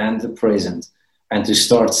and the present and to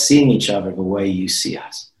start seeing each other the way you see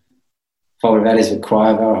us. Father, that is the cry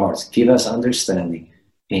of our hearts. Give us understanding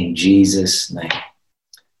in Jesus' name.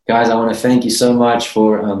 Guys, I want to thank you so much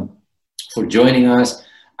for joining us.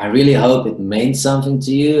 I really hope it meant something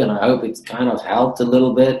to you, and I hope it kind of helped a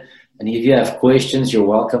little bit. And if you have questions, you're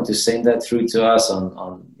welcome to send that through to us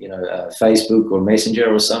on Facebook or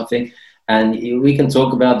Messenger or something. And we can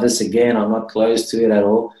talk about this again. I'm not close to it at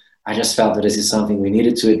all. I just felt that this is something we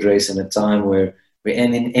needed to address in a time where the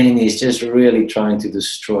enemy is just really trying to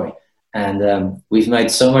destroy. And we've made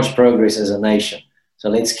so much progress as a nation. So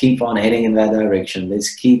let's keep on heading in that direction.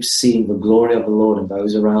 Let's keep seeing the glory of the Lord in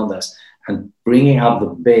those around us and bringing out the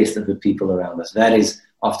best of the people around us. That is,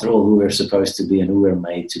 after all, who we're supposed to be and who we're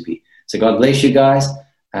made to be. So God bless you guys,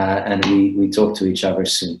 and we talk to each other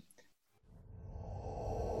soon.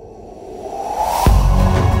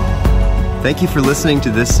 Thank you for listening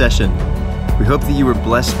to this session. We hope that you were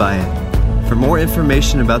blessed by it. For more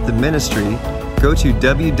information about the ministry, go to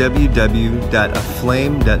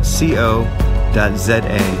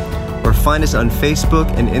www.aflame.co.za or find us on Facebook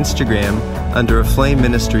and Instagram under Aflame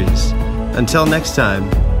Ministries. Until next time,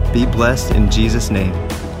 be blessed in Jesus' name.